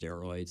that on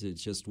steroids. It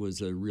just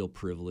was a real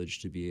privilege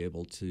to be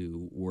able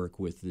to work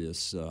with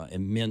this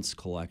immense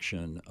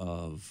collection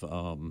of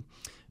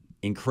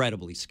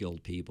incredibly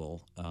skilled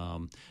people,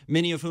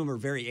 many of whom are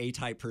very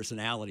A-type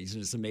personalities,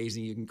 and it's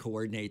amazing you can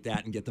coordinate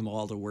that and get them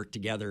all to work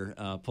together,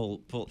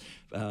 pull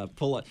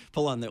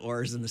on the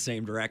oars in the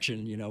same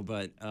direction,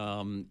 But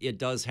it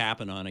does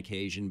happen on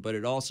occasion. But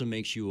it also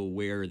makes you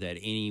aware that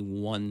any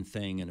one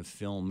thing in a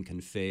film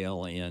can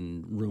fail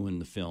and ruin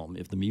the film.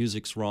 If the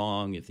music's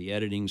wrong, if the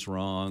editing's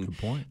wrong, good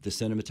point, if the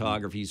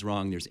cinematography's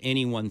wrong, there's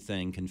any one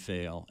thing can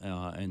fail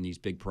in these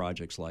big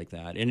projects like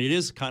that. And it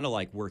is kind of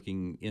like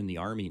working in the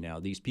Army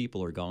now. These people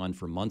are gone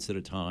for months at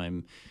a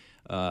time.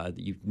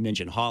 You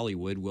mentioned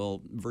Hollywood.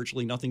 Well,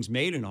 virtually nothing's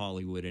made in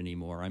Hollywood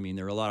anymore. I mean,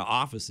 there are a lot of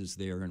offices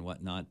there and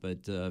whatnot,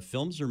 but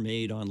films are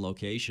made on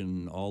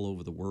location all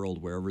over the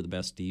world, wherever the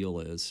best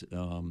deal is.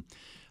 In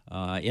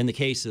the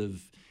case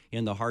of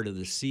In the Heart of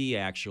the Sea,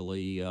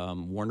 actually,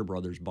 Warner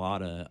Brothers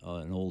bought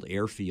an old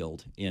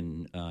airfield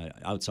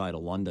outside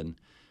of London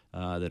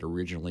that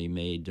originally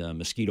made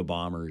mosquito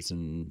bombers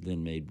and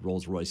then made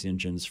Rolls-Royce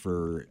engines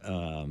for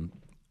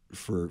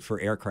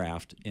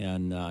aircraft,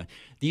 and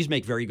these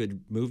make very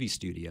good movie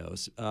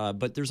studios,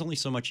 but there's only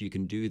so much you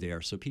can do there,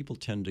 so people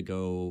tend to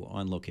go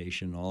on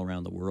location all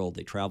around the world.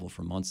 They travel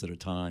for months at a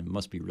time. It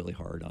must be really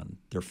hard on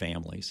their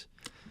families.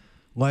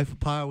 Life of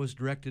Pi was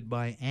directed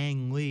by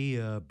Ang Lee,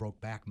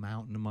 Brokeback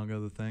Mountain, among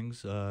other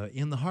things.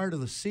 In the Heart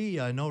of the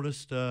Sea, I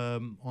noticed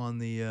on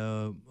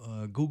the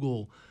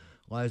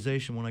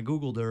Googleization, when I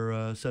Googled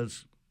her,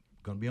 says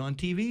going to be on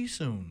TV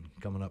soon,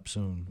 coming up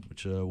soon,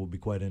 which will be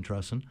quite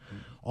interesting.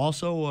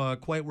 Also,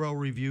 quite well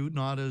reviewed,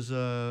 not as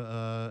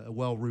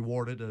well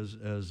rewarded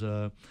as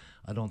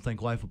I don't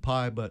think Life of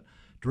Pi, but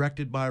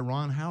directed by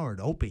Ron Howard,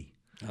 Opie.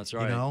 That's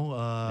right. You know,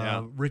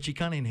 Yeah. Richie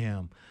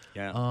Cunningham.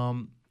 Yeah.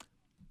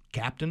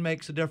 Captain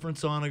makes a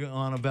difference on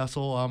a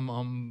vessel.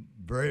 I'm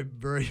very,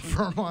 very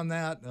firm on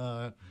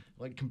that.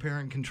 Like compare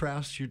and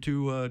contrast your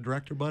two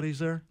director buddies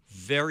there.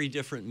 Very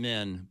different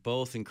men,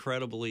 both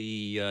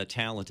incredibly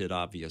talented,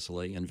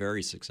 obviously, and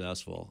very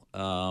successful.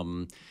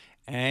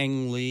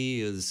 Ang Lee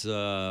is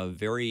a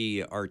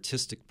very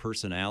artistic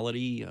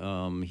personality.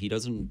 He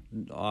doesn't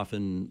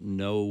often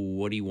know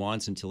what he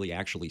wants until he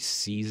actually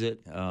sees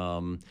it.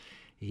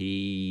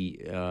 He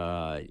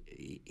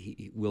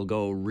will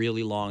go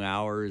really long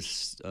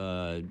hours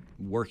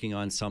working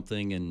on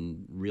something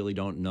and really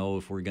don't know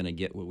if we're going to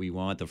get what we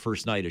want. The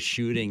first night of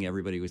shooting,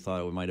 everybody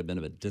thought it might have been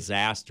a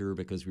disaster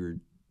because we were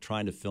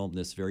trying to film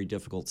this very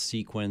difficult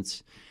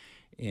sequence.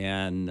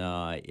 And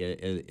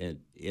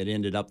it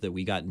ended up that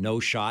we got no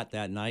shot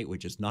that night,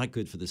 which is not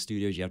good for the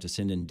studios. You have to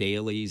send in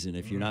dailies, and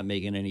if you're not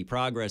making any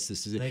progress,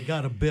 they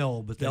got a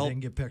bill, but they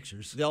didn't get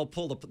pictures. They'll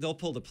pull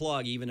the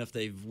plug, even if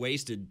they've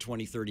wasted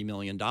 $20-30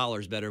 million.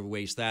 Better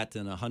waste that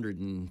than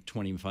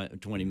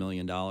 $120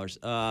 million.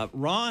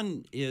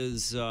 Ron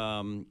is,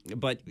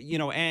 but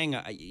Ang,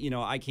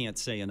 I can't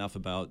say enough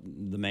about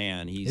the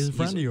man. He's a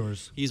friend of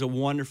yours. He's a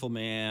wonderful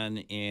man,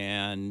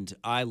 and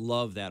I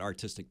love that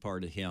artistic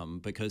part of him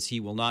because he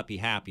will not be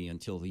happy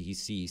until he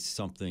sees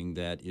something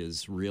that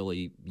is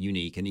really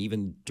unique. And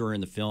even during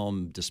the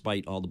film,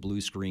 despite all the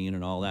blue screen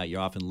and all that, you're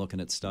often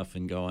looking at stuff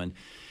and going,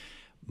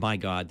 my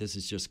God, this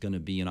is just going to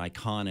be an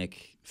iconic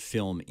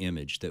film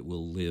image that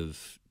will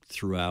live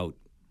throughout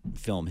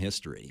film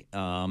history.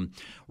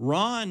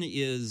 Ron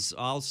is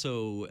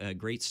also a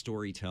great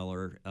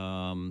storyteller.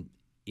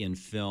 In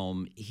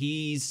film,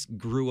 he's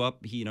grew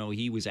up.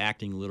 He was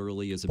acting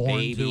literally as a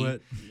baby. Born to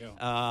it.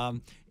 Yeah.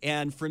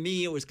 And for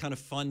me, it was kind of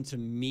fun to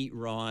meet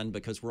Ron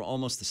because we're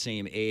almost the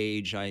same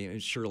age. I'm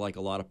sure, like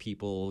a lot of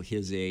people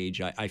his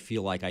age, I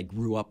feel like I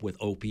grew up with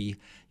Opie.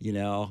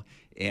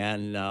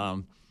 And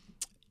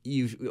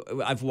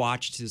I've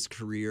watched his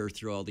career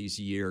through all these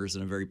years,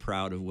 and I'm very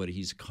proud of what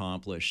he's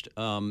accomplished.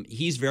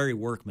 He's very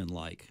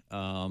workmanlike.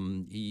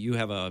 You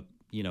have a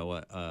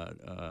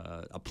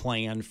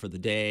plan for the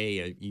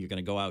day. You're going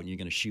to go out and you're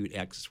going to shoot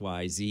X,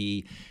 Y,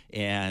 Z.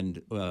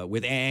 And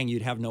with Ang,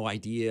 you'd have no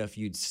idea if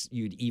you'd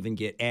even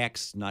get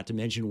X, not to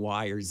mention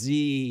Y or Z.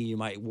 You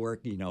might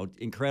work,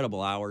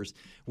 incredible hours.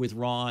 With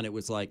Ron, it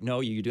was like,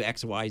 no, you do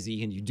X, Y,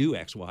 Z, and you do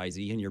X, Y,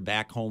 Z, and you're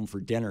back home for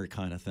dinner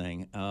kind of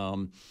thing.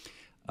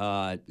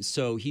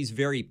 So he's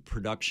very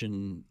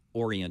production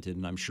oriented,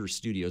 and I'm sure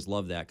studios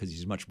love that because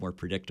he's much more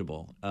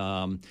predictable.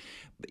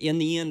 In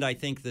the end, I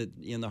think that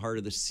In the Heart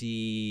of the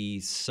Sea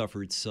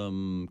suffered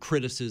some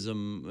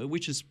criticism,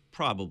 which is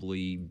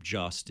probably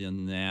just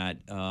in that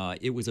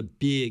it was a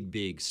big,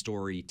 big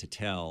story to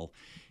tell,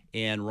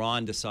 and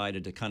Ron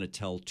decided to kind of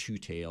tell two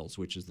tales,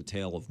 which is the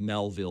tale of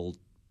Melville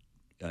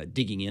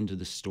digging into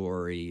the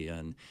story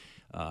and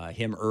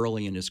him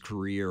early in his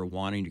career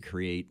wanting to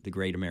create the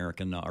Great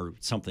American or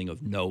something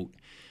of note.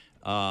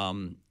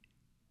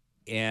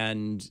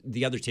 And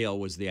the other tale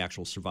was the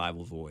actual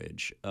survival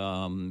voyage,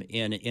 and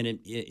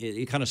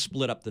it kind of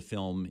split up the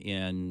film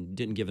and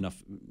didn't give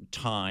enough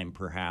time,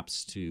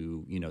 perhaps,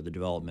 to the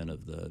development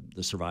of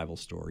the survival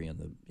story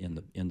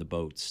in the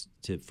boats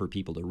for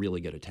people to really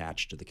get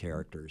attached to the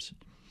characters.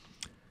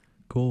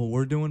 Cool.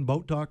 We're doing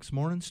Boat Talk this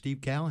morning.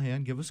 Steve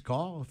Callahan, give us a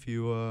call if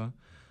you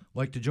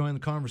like to join the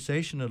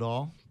conversation at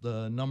all.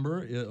 The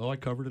number, I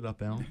covered it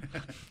up, Alan,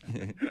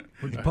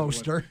 with the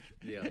poster.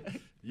 Yeah.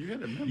 You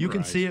had it memorized. You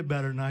can see it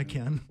better than I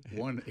can.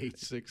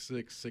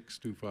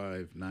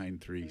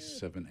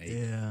 1-866-625-9378.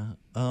 Yeah.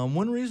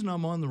 One reason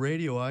I'm on the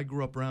radio, I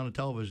grew up around a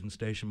television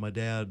station my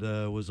dad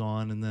was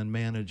on and then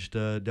managed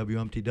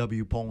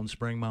WMTW, Poland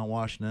Spring, Mount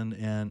Washington.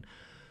 And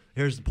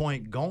here's the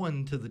point.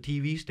 Going to the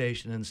TV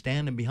station and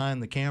standing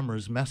behind the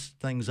cameras messed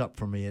things up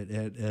for me.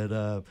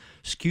 It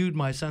skewed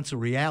my sense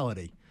of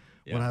reality.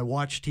 Yeah. When I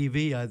watch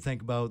TV, I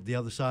think about the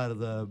other side of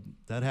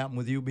that happened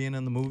with you being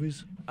in the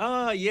movies?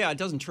 Yeah, it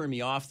doesn't turn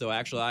me off, though.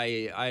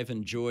 Actually, I've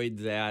enjoyed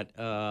that.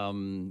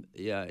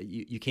 Yeah,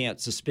 you can't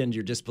suspend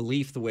your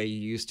disbelief the way you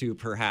used to,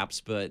 perhaps.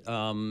 But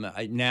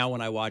now when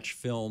I watch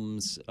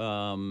films,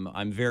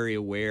 I'm very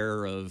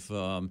aware of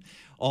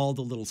all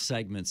the little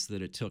segments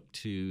that it took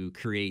to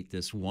create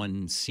this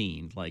one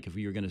scene. Like if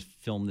we were going to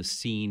film this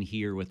scene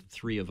here with the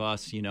three of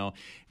us,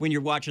 when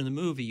you're watching the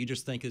movie, you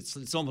just think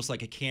it's almost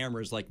like a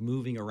camera is like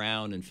moving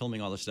around and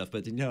filming all this stuff.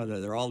 But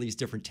there are all these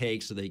different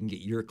takes so they can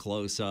get your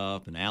close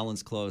up and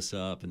Alan's close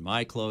up and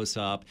my close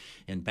up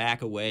and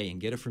back away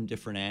and get it from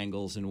different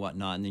angles and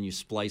whatnot. And then you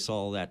splice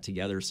all that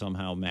together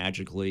somehow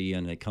magically,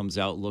 and it comes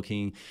out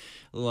looking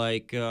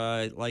like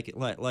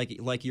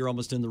you're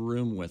almost in the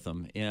room with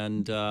them.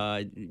 And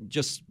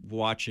just just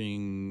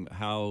watching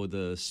how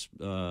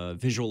the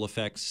visual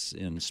effects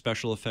and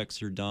special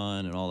effects are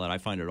done and all that, I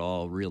find it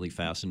all really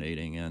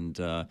fascinating. And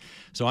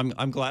so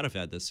I'm glad I've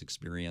had this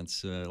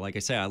experience. Like I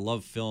say, I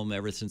love film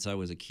ever since I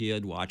was a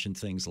kid, watching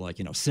things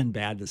like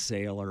Sinbad the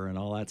Sailor and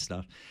all that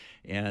stuff.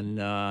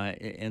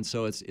 And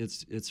so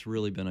it's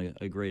really been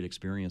a great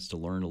experience to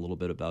learn a little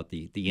bit about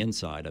the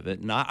inside of it.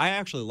 And I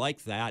actually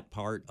like that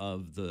part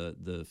of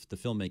the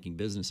filmmaking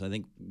business. I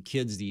think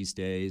kids these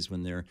days,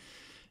 when they're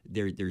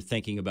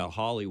thinking about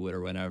Hollywood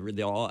or whatever,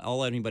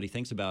 all anybody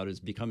thinks about is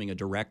becoming a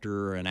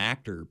director or an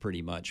actor,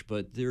 pretty much.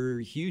 But there are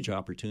huge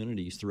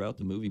opportunities throughout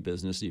the movie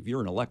business. If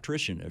you're an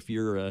electrician, if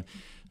you're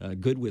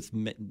good with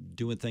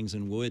doing things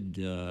in wood,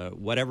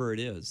 whatever it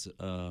is,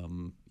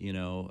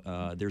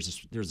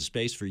 there's a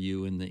space for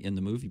you in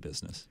the movie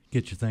business.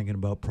 Get you thinking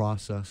about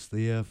process.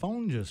 The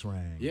phone just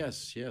rang.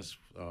 Yes.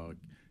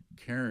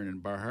 Karen in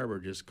Bar Harbor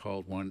just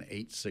called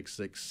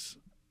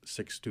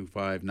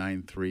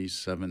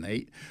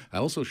 1-866-625-9378. I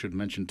also should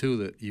mention, too,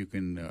 that you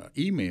can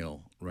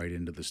email right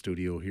into the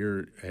studio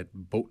here at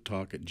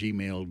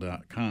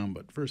boattalk@gmail.com.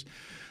 But first,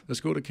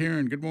 let's go to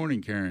Karen. Good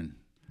morning, Karen.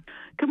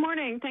 Good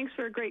morning. Thanks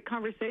for a great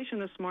conversation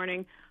this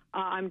morning.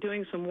 I'm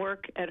doing some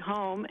work at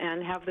home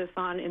and have this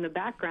on in the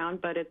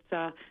background, but it's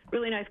a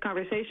really nice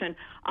conversation.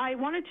 I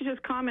wanted to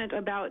just comment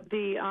about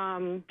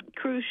the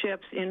cruise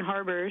ships in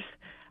harbors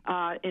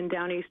in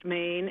Down East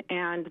Maine,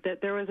 and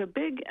that there was a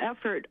big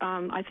effort,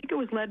 I think it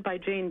was led by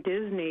Jane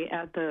Disney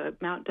at the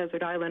Mount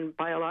Desert Island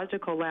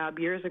Biological Lab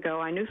years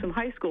ago. I knew some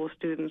high school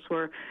students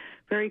were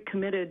very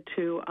committed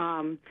to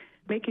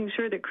making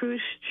sure that cruise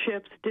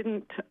ships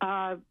didn't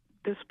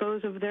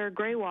dispose of their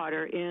gray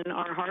water in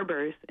our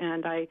harbors,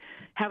 and I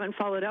haven't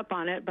followed up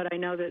on it, but I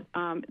know that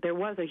there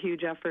was a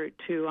huge effort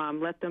to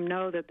let them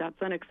know that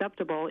that's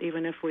unacceptable,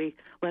 even if we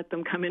let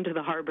them come into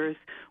the harbors,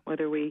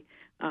 whether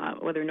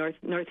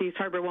Northeast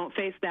Harbor won't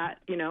face that,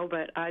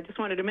 but I just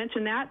wanted to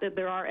mention that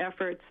there are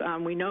efforts.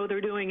 We know they're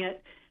doing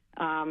it,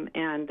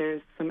 and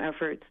there's some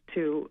efforts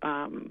to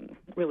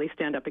really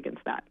stand up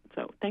against that.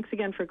 So thanks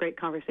again for a great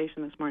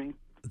conversation this morning.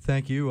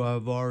 Thank you.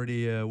 I've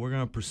already, we're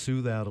going to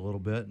pursue that a little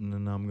bit, and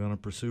then I'm going to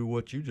pursue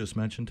what you just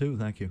mentioned, too.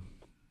 Thank you.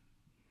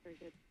 Very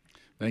good.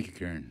 Thank you,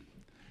 Karen.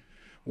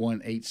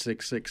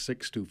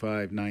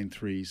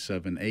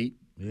 1-866-625-9378.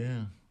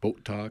 Yeah.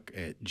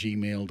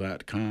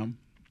 boattalk@gmail.com.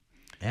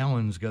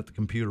 Alan's got the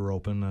computer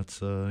open. That's,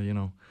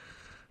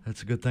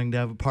 that's a good thing to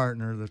have a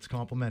partner that's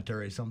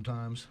complimentary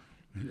sometimes.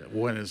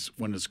 When it's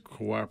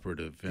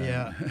cooperative.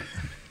 Yeah.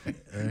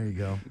 There you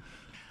go.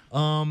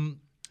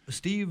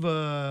 Steve,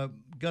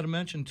 got to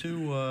mention,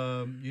 too,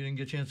 you didn't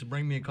get a chance to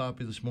bring me a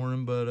copy this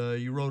morning, but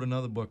you wrote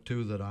another book,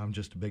 too, that I'm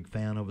just a big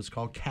fan of. It's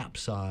called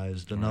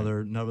Capsized,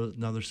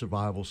 another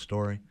survival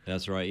story.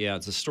 That's right. Yeah,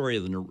 it's a story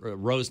of the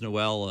Rose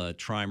Noel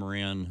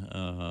trimaran,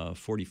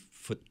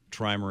 40-foot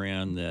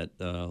trimaran that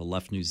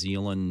left New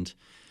Zealand,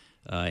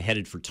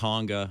 headed for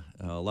Tonga,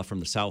 left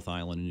from the South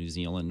Island of New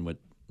Zealand. What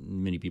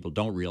many people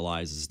don't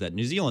realize is that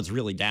New Zealand's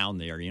really down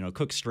there.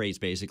 Cook Strait's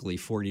basically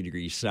 40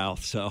 degrees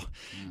south, so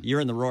you're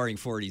in the roaring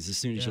 40s as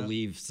soon as you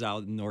leave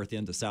north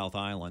into South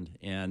Island.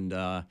 And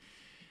that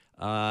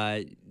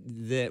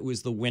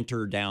was the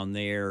winter down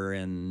there,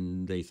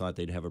 and they thought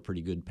they'd have a pretty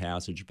good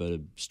passage, but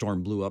a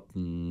storm blew up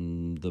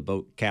and the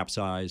boat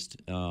capsized,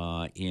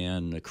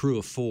 and a crew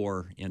of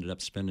 4 ended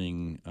up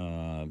spending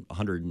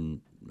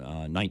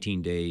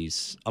 119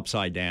 days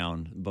upside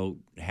down, boat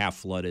half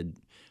flooded.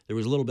 There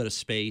was a little bit of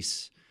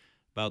space,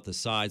 about the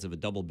size of a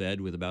double bed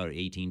with about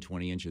 18,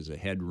 20 inches of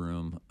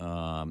headroom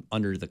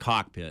under the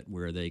cockpit,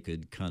 where they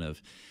could kind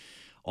of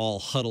all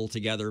huddle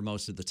together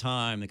most of the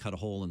time. They cut a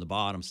hole in the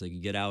bottom so they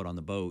could get out on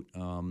the boat.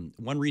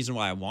 One reason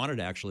why I wanted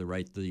to actually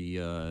write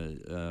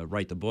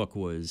the book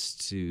was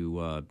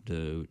to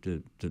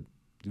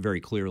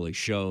very clearly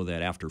show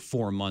that after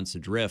 4 months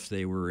adrift,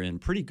 they were in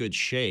pretty good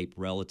shape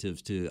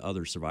relative to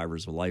other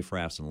survivors of life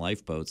rafts and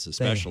lifeboats,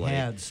 especially. They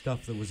had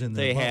stuff that was in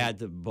their boat. They had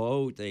the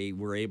boat. They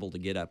were able to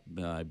get up,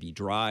 be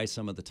dry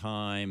some of the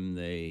time.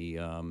 They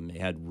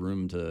had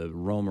room to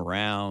roam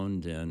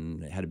around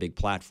and had a big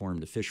platform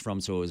to fish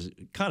from. So it was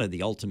kind of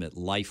the ultimate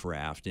life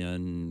raft.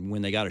 And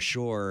when they got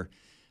ashore,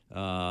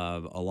 a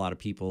lot of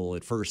people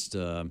at first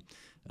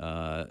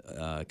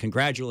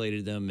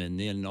congratulated them, and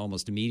then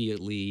almost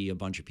immediately a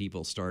bunch of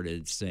people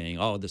started saying,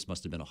 oh, this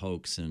must have been a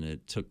hoax, and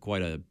it took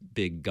quite a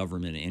big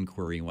government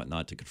inquiry and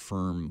whatnot to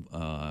confirm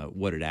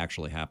what had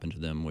actually happened to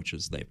them, which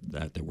is that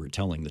they were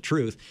telling the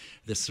truth.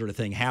 This sort of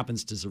thing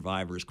happens to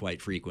survivors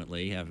quite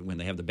frequently. When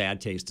they have the bad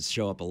taste to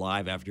show up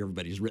alive after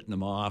everybody's written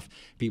them off,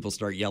 people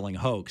start yelling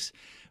hoax.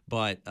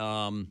 But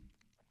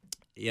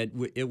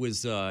It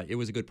was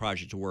a good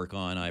project to work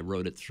on. I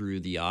wrote it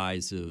through the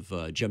eyes of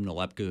Jim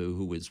Nalepka,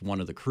 who was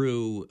one of the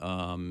crew.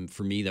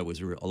 For me, that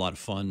was a lot of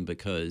fun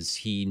because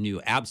he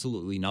knew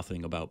absolutely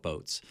nothing about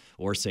boats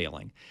or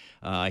sailing.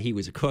 He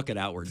was a cook at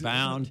Outward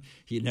Bound.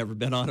 He had never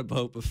been on a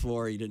boat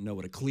before. He didn't know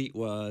what a cleat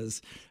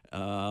was.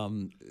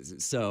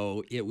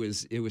 So it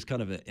was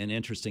kind of an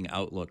interesting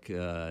outlook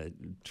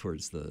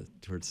towards the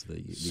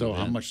So event.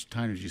 How much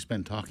time did you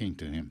spend talking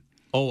to him?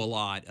 Oh, a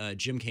lot.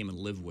 Jim came and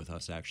lived with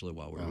us, actually,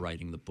 while we were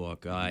writing the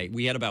book.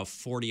 We had about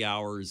 40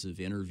 hours of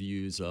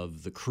interviews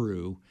of the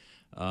crew.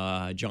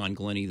 John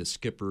Glennie, the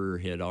skipper,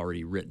 had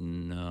already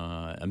written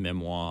a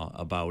memoir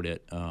about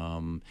it.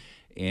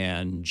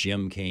 And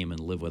Jim came and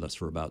lived with us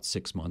for about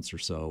 6 months or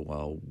so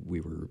while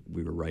we were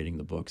writing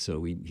the book.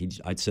 So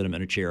I'd sit him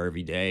in a chair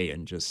every day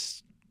and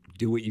just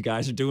do what you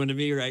guys are doing to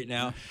me right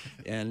now,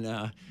 and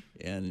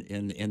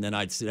then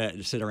I'd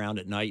sit around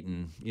at night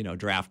and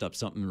draft up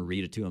something and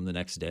read it to him the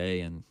next day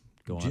and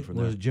go on from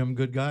there. Was Jim a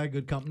good guy,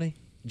 good company?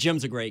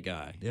 Jim's a great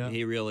guy. Yeah.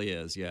 He really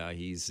is. Yeah,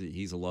 he's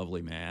a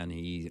lovely man.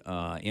 He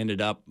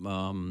ended up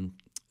kind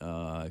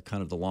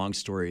of the long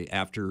story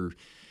after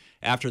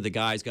the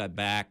guys got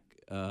back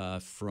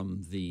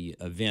from the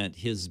event.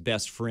 His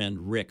best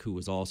friend Rick, who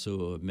was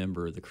also a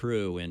member of the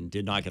crew and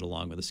did not get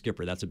along with the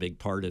skipper. That's a big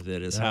part of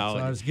it. So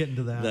I was getting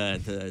to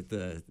that.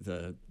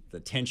 The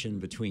tension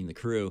between the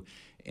crew.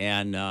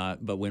 And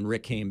but when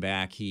Rick came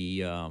back, he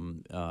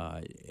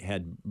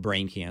had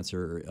brain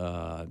cancer,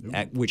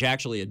 which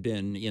actually had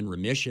been in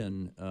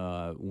remission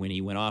when he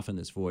went off on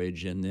this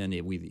voyage, and then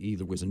it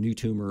either was a new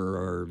tumor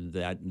or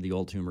that the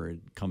old tumor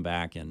had come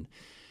back, and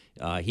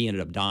he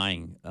ended up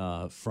dying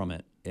from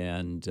it.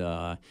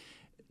 And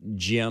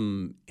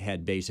Jim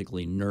had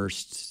basically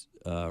nursed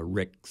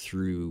Rick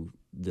through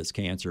this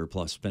cancer,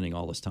 plus spending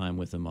all this time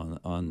with him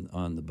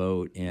on the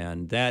boat,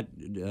 and that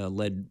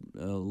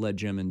led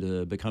Jim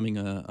into becoming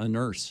a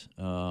nurse,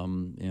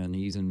 and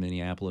he's in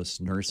Minneapolis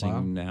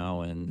nursing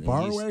now, and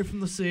far away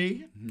from the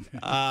sea.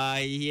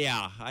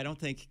 Yeah, I don't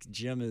think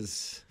Jim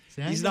is.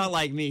 He's not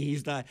like me.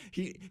 He's not.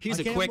 He's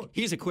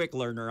a quick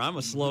learner. I'm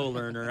a slow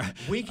learner.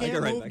 We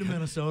can't move to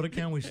Minnesota,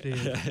 can we, Steve?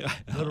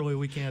 Literally,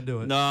 we can't do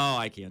it. No,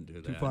 I can't do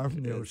that. Too far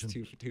from the ocean.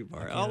 It's too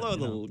far.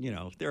 Although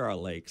there are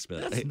lakes,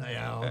 but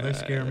they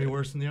scare me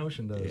worse than the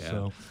ocean does. Yeah.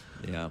 So.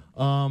 Yeah.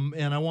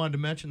 And I wanted to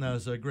mention that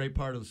as a great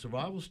part of the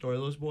survival story.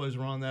 Those boys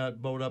were on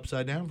that boat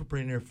upside down for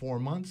pretty near 4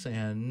 months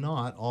and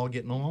not all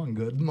getting along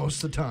good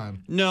most of the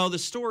time. No, the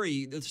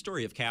story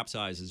of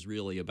Capsize is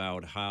really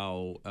about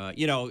how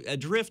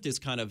adrift is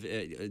kind of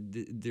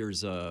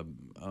there's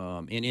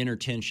an inner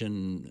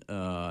tension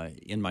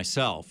in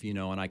myself,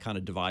 and I kind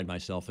of divide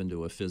myself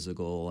into a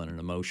physical and an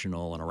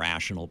emotional and a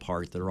rational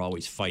part that are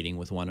always fighting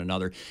with one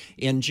another.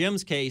 In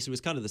Jim's case, it was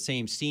kind of the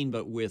same scene,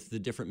 but with the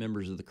different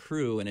members of the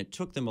crew, and it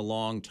took them a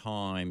long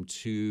time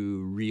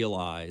to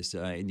realize.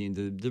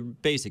 The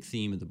basic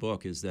theme of the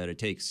book is that it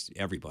takes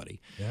everybody,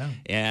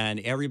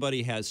 and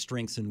everybody has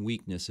strengths and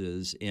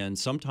weaknesses, and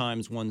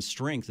sometimes one's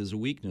strength is a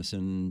weakness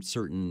in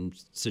certain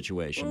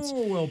situations.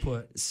 Oh, well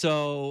put.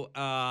 So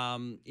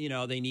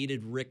they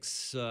needed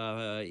Rick's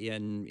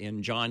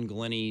and John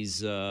Glennie's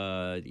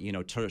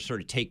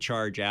sort of take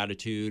charge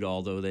attitude,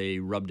 although they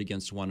rubbed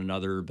against one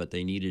another, but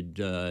they needed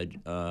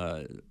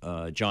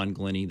John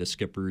Glennie, the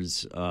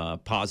skipper's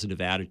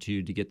positive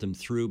attitude to get them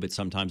through, but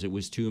sometimes it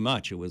was too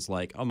much. It was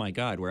like, oh my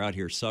God, we're out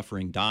here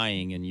suffering,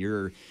 dying, and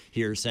you're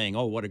here saying,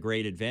 oh, what a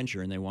great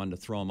adventure, and they wanted to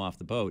throw him off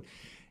the boat.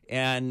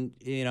 And,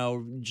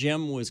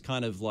 Jim was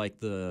kind of like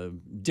the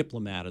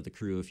diplomat of the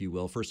crew, if you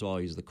will. First of all,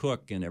 he's the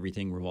cook, and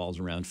everything revolves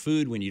around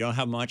food when you don't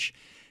have much.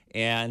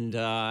 And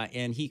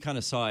he kind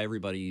of saw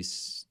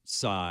everybody's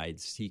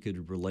sides. He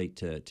could relate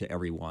to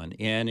everyone,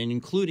 and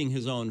including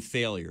his own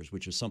failures,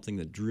 which is something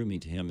that drew me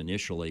to him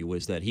initially,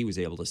 was that he was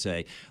able to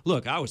say,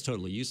 look, I was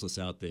totally useless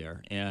out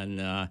there, and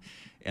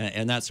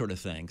that sort of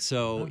thing.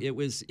 So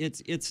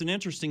it's an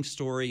interesting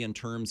story in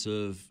terms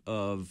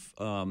of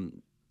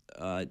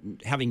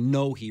having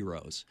no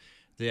heroes.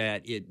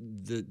 That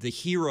the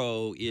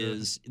hero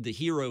is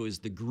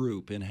the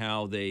group, and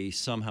how they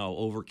somehow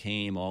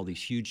overcame all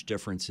these huge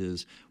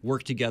differences,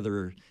 worked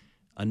together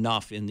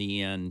enough in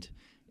the end,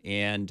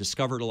 and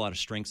discovered a lot of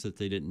strengths that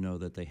they didn't know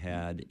that they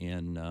had,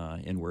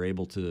 and were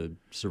able to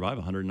survive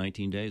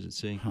 119 days at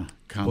sea.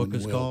 The book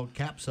is called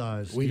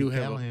Capsize. We do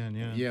have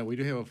we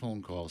do have a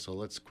phone call, so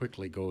let's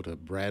quickly go to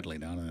Bradley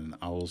down in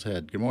Owl's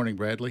Head. Good morning,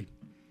 Bradley.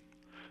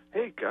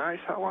 Hey guys,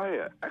 how are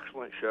you?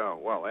 Excellent show.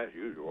 Well, as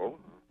usual.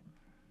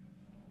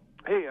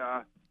 Hey,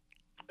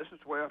 this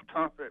is way off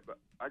topic, but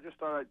I just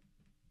thought I'd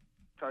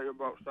tell you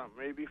about something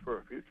maybe for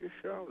a future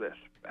show that's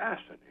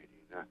fascinating.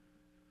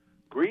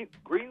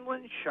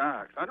 Greenland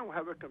sharks. I don't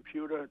have a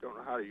computer, don't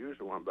know how to use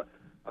one, but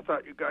I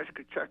thought you guys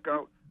could check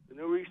out the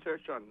new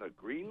research on the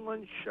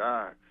Greenland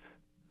sharks.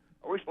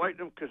 I always liked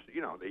them because,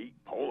 they eat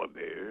polar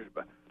bears,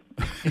 but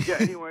yeah,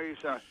 anyways,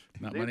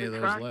 not many of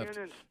those left.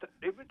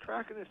 They've been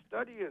tracking and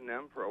studying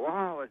them for a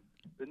while.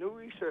 The new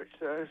research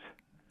says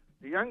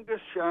the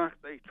youngest shark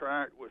they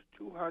tracked was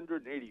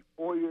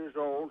 284 years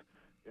old,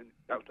 and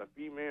that was a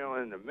female,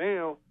 and the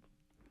male,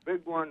 the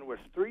big one, was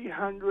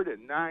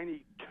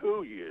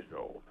 392 years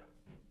old.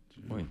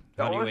 Boy,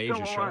 how do you age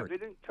a shark? They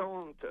didn't tell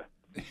them to.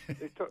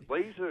 They took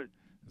laser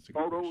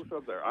photos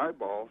of their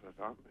eyeballs or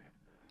something.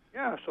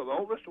 Yeah, so the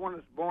oldest one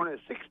is born in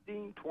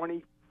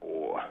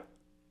 1624.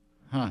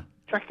 Huh.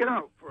 Check it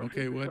out.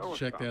 Okay, let's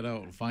check that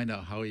out and find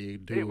out how you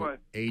do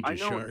age a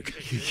shark.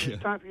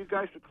 It's time for you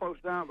guys to close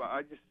down, but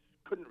I just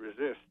couldn't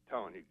resist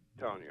telling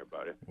you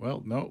about it.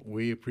 Well, no,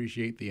 we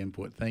appreciate the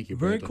input. Thank you.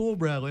 Very Bradley. cool,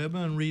 Bradley. I've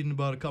been reading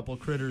about a couple of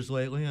critters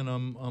lately, and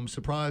I'm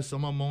surprised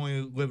some of them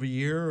only live a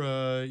year,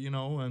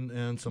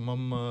 and some of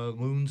them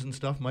loons and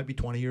stuff might be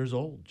 20 years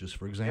old, just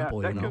for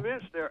example. Yeah, they're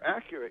convinced they're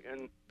accurate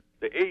in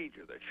the age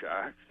of the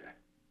sharks.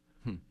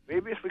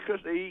 Maybe it's because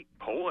they eat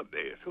polar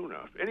bears. Who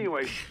knows?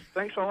 Anyway,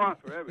 thanks a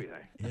lot for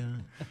everything.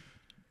 Yeah.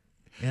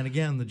 And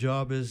again, the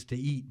job is to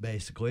eat,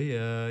 basically.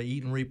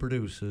 Eat and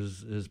reproduce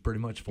is pretty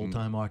much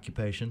full-time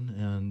occupation.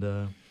 And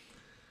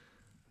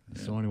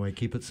so anyway,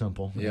 keep it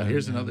simple. Yeah,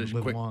 here's another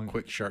long.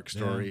 quick shark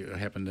story. It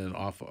happened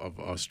off of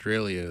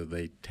Australia.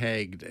 They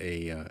tagged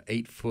a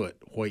 8-foot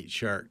white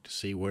shark to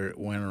see where it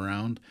went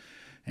around,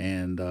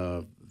 and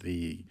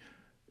the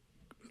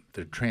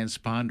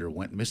transponder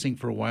went missing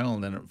for a while,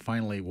 and then it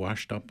finally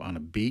washed up on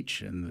a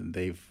beach, and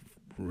they've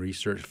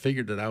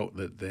figured it out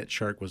that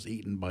shark was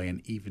eaten by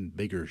an even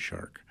bigger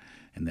shark,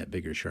 and that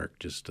bigger shark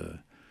just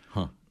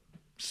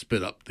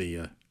spit up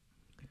the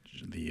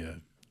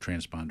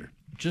transponder.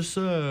 Just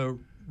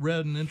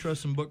read an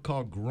interesting book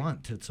called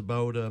Grunt. It's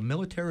about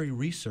military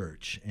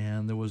research,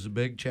 and there was a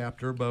big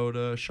chapter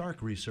about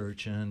shark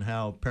research and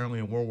how apparently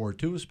in World War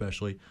II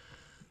especially,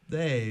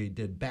 they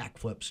did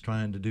backflips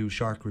trying to do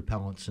shark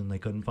repellents, and they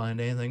couldn't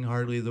find anything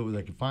hardly.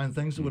 They could find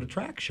things that would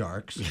attract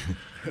sharks,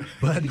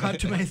 but not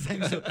too many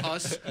things.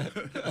 Us.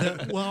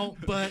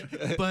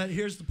 But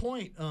here's the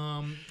point.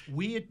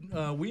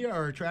 We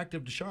are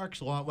attractive to sharks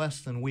a lot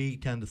less than we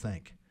tend to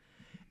think.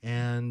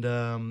 And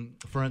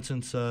for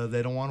instance,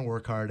 they don't want to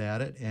work hard at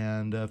it,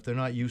 and if they're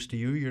not used to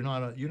you, you're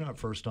not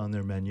first on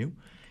their menu.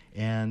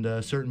 And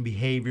certain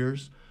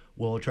behaviors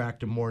will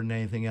attract them more than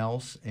anything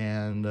else.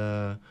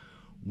 And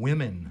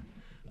women,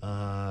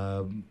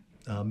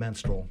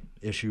 menstrual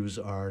issues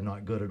are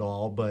not good at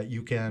all, but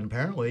you can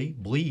apparently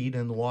bleed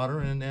in the water,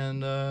 and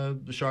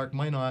the shark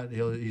might not.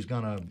 He's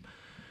gonna,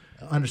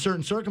 under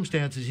certain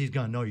circumstances, he's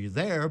gonna know you're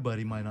there, but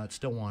he might not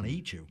still want to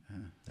eat you,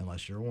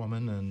 unless you're a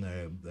woman, and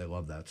they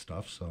love that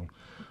stuff. So,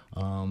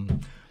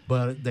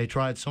 but they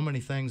tried so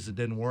many things that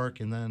didn't work,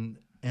 and then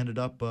ended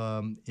up,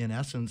 in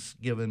essence,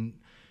 giving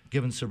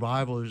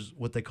survivors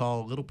what they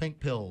call little pink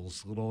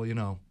pills,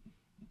 little,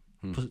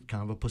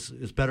 kind of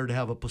it's better to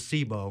have a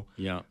placebo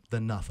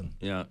than nothing.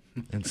 Yeah.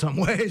 In some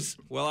ways.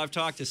 Well, I've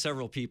talked to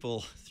several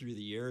people through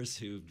the years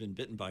who've been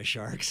bitten by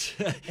sharks.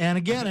 And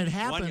again, it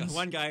happens.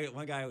 One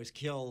guy was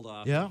killed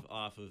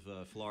off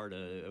of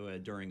Florida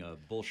during a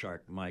bull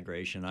shark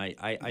migration.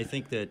 I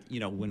think that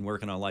when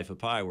working on Life of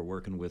Pi, we're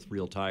working with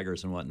real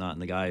tigers and whatnot,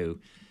 and the guy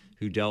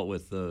who dealt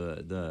with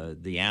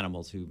the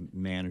animals, who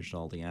managed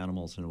all the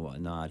animals and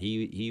whatnot,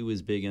 he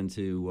was big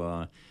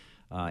into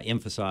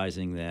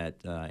emphasizing that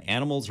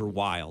animals are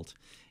wild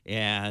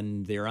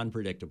and they're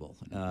unpredictable,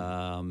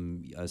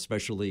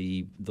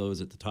 especially those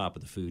at the top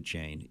of the food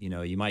chain.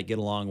 You might get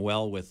along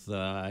well with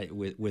a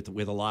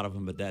lot of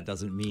them, but that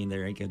doesn't mean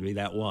there ain't going to be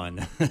that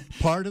one.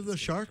 Part of the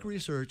shark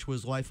research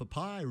was Life of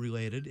Pi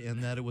related,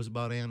 in that it was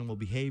about animal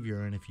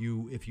behavior, and if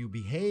you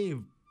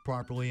behave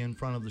properly in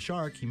front of the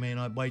shark, he may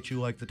not bite you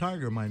like the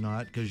tiger might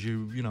not, because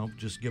you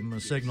just give him a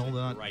signal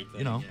that right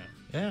thing,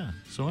 yeah.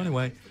 So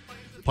anyway,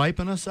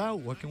 piping us out.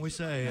 What can we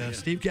say?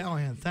 Steve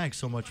Callahan, thanks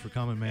so much for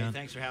coming, man. Hey,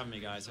 thanks for having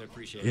me, guys. I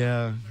appreciate it.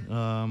 Yeah,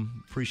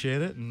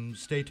 appreciate it. And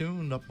stay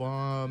tuned. Up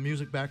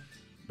music, back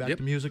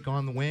to music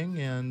on the wing.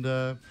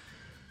 And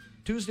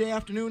Tuesday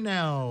afternoon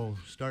now,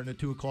 starting at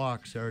 2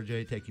 o'clock. Sarah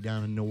J. take you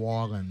down in New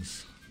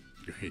Orleans.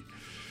 Great.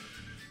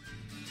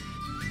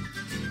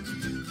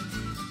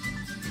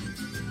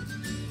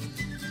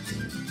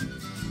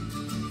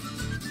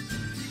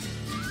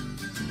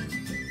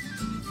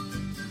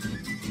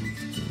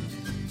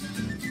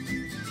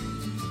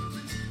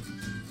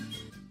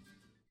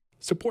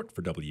 Support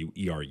for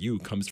WERU comes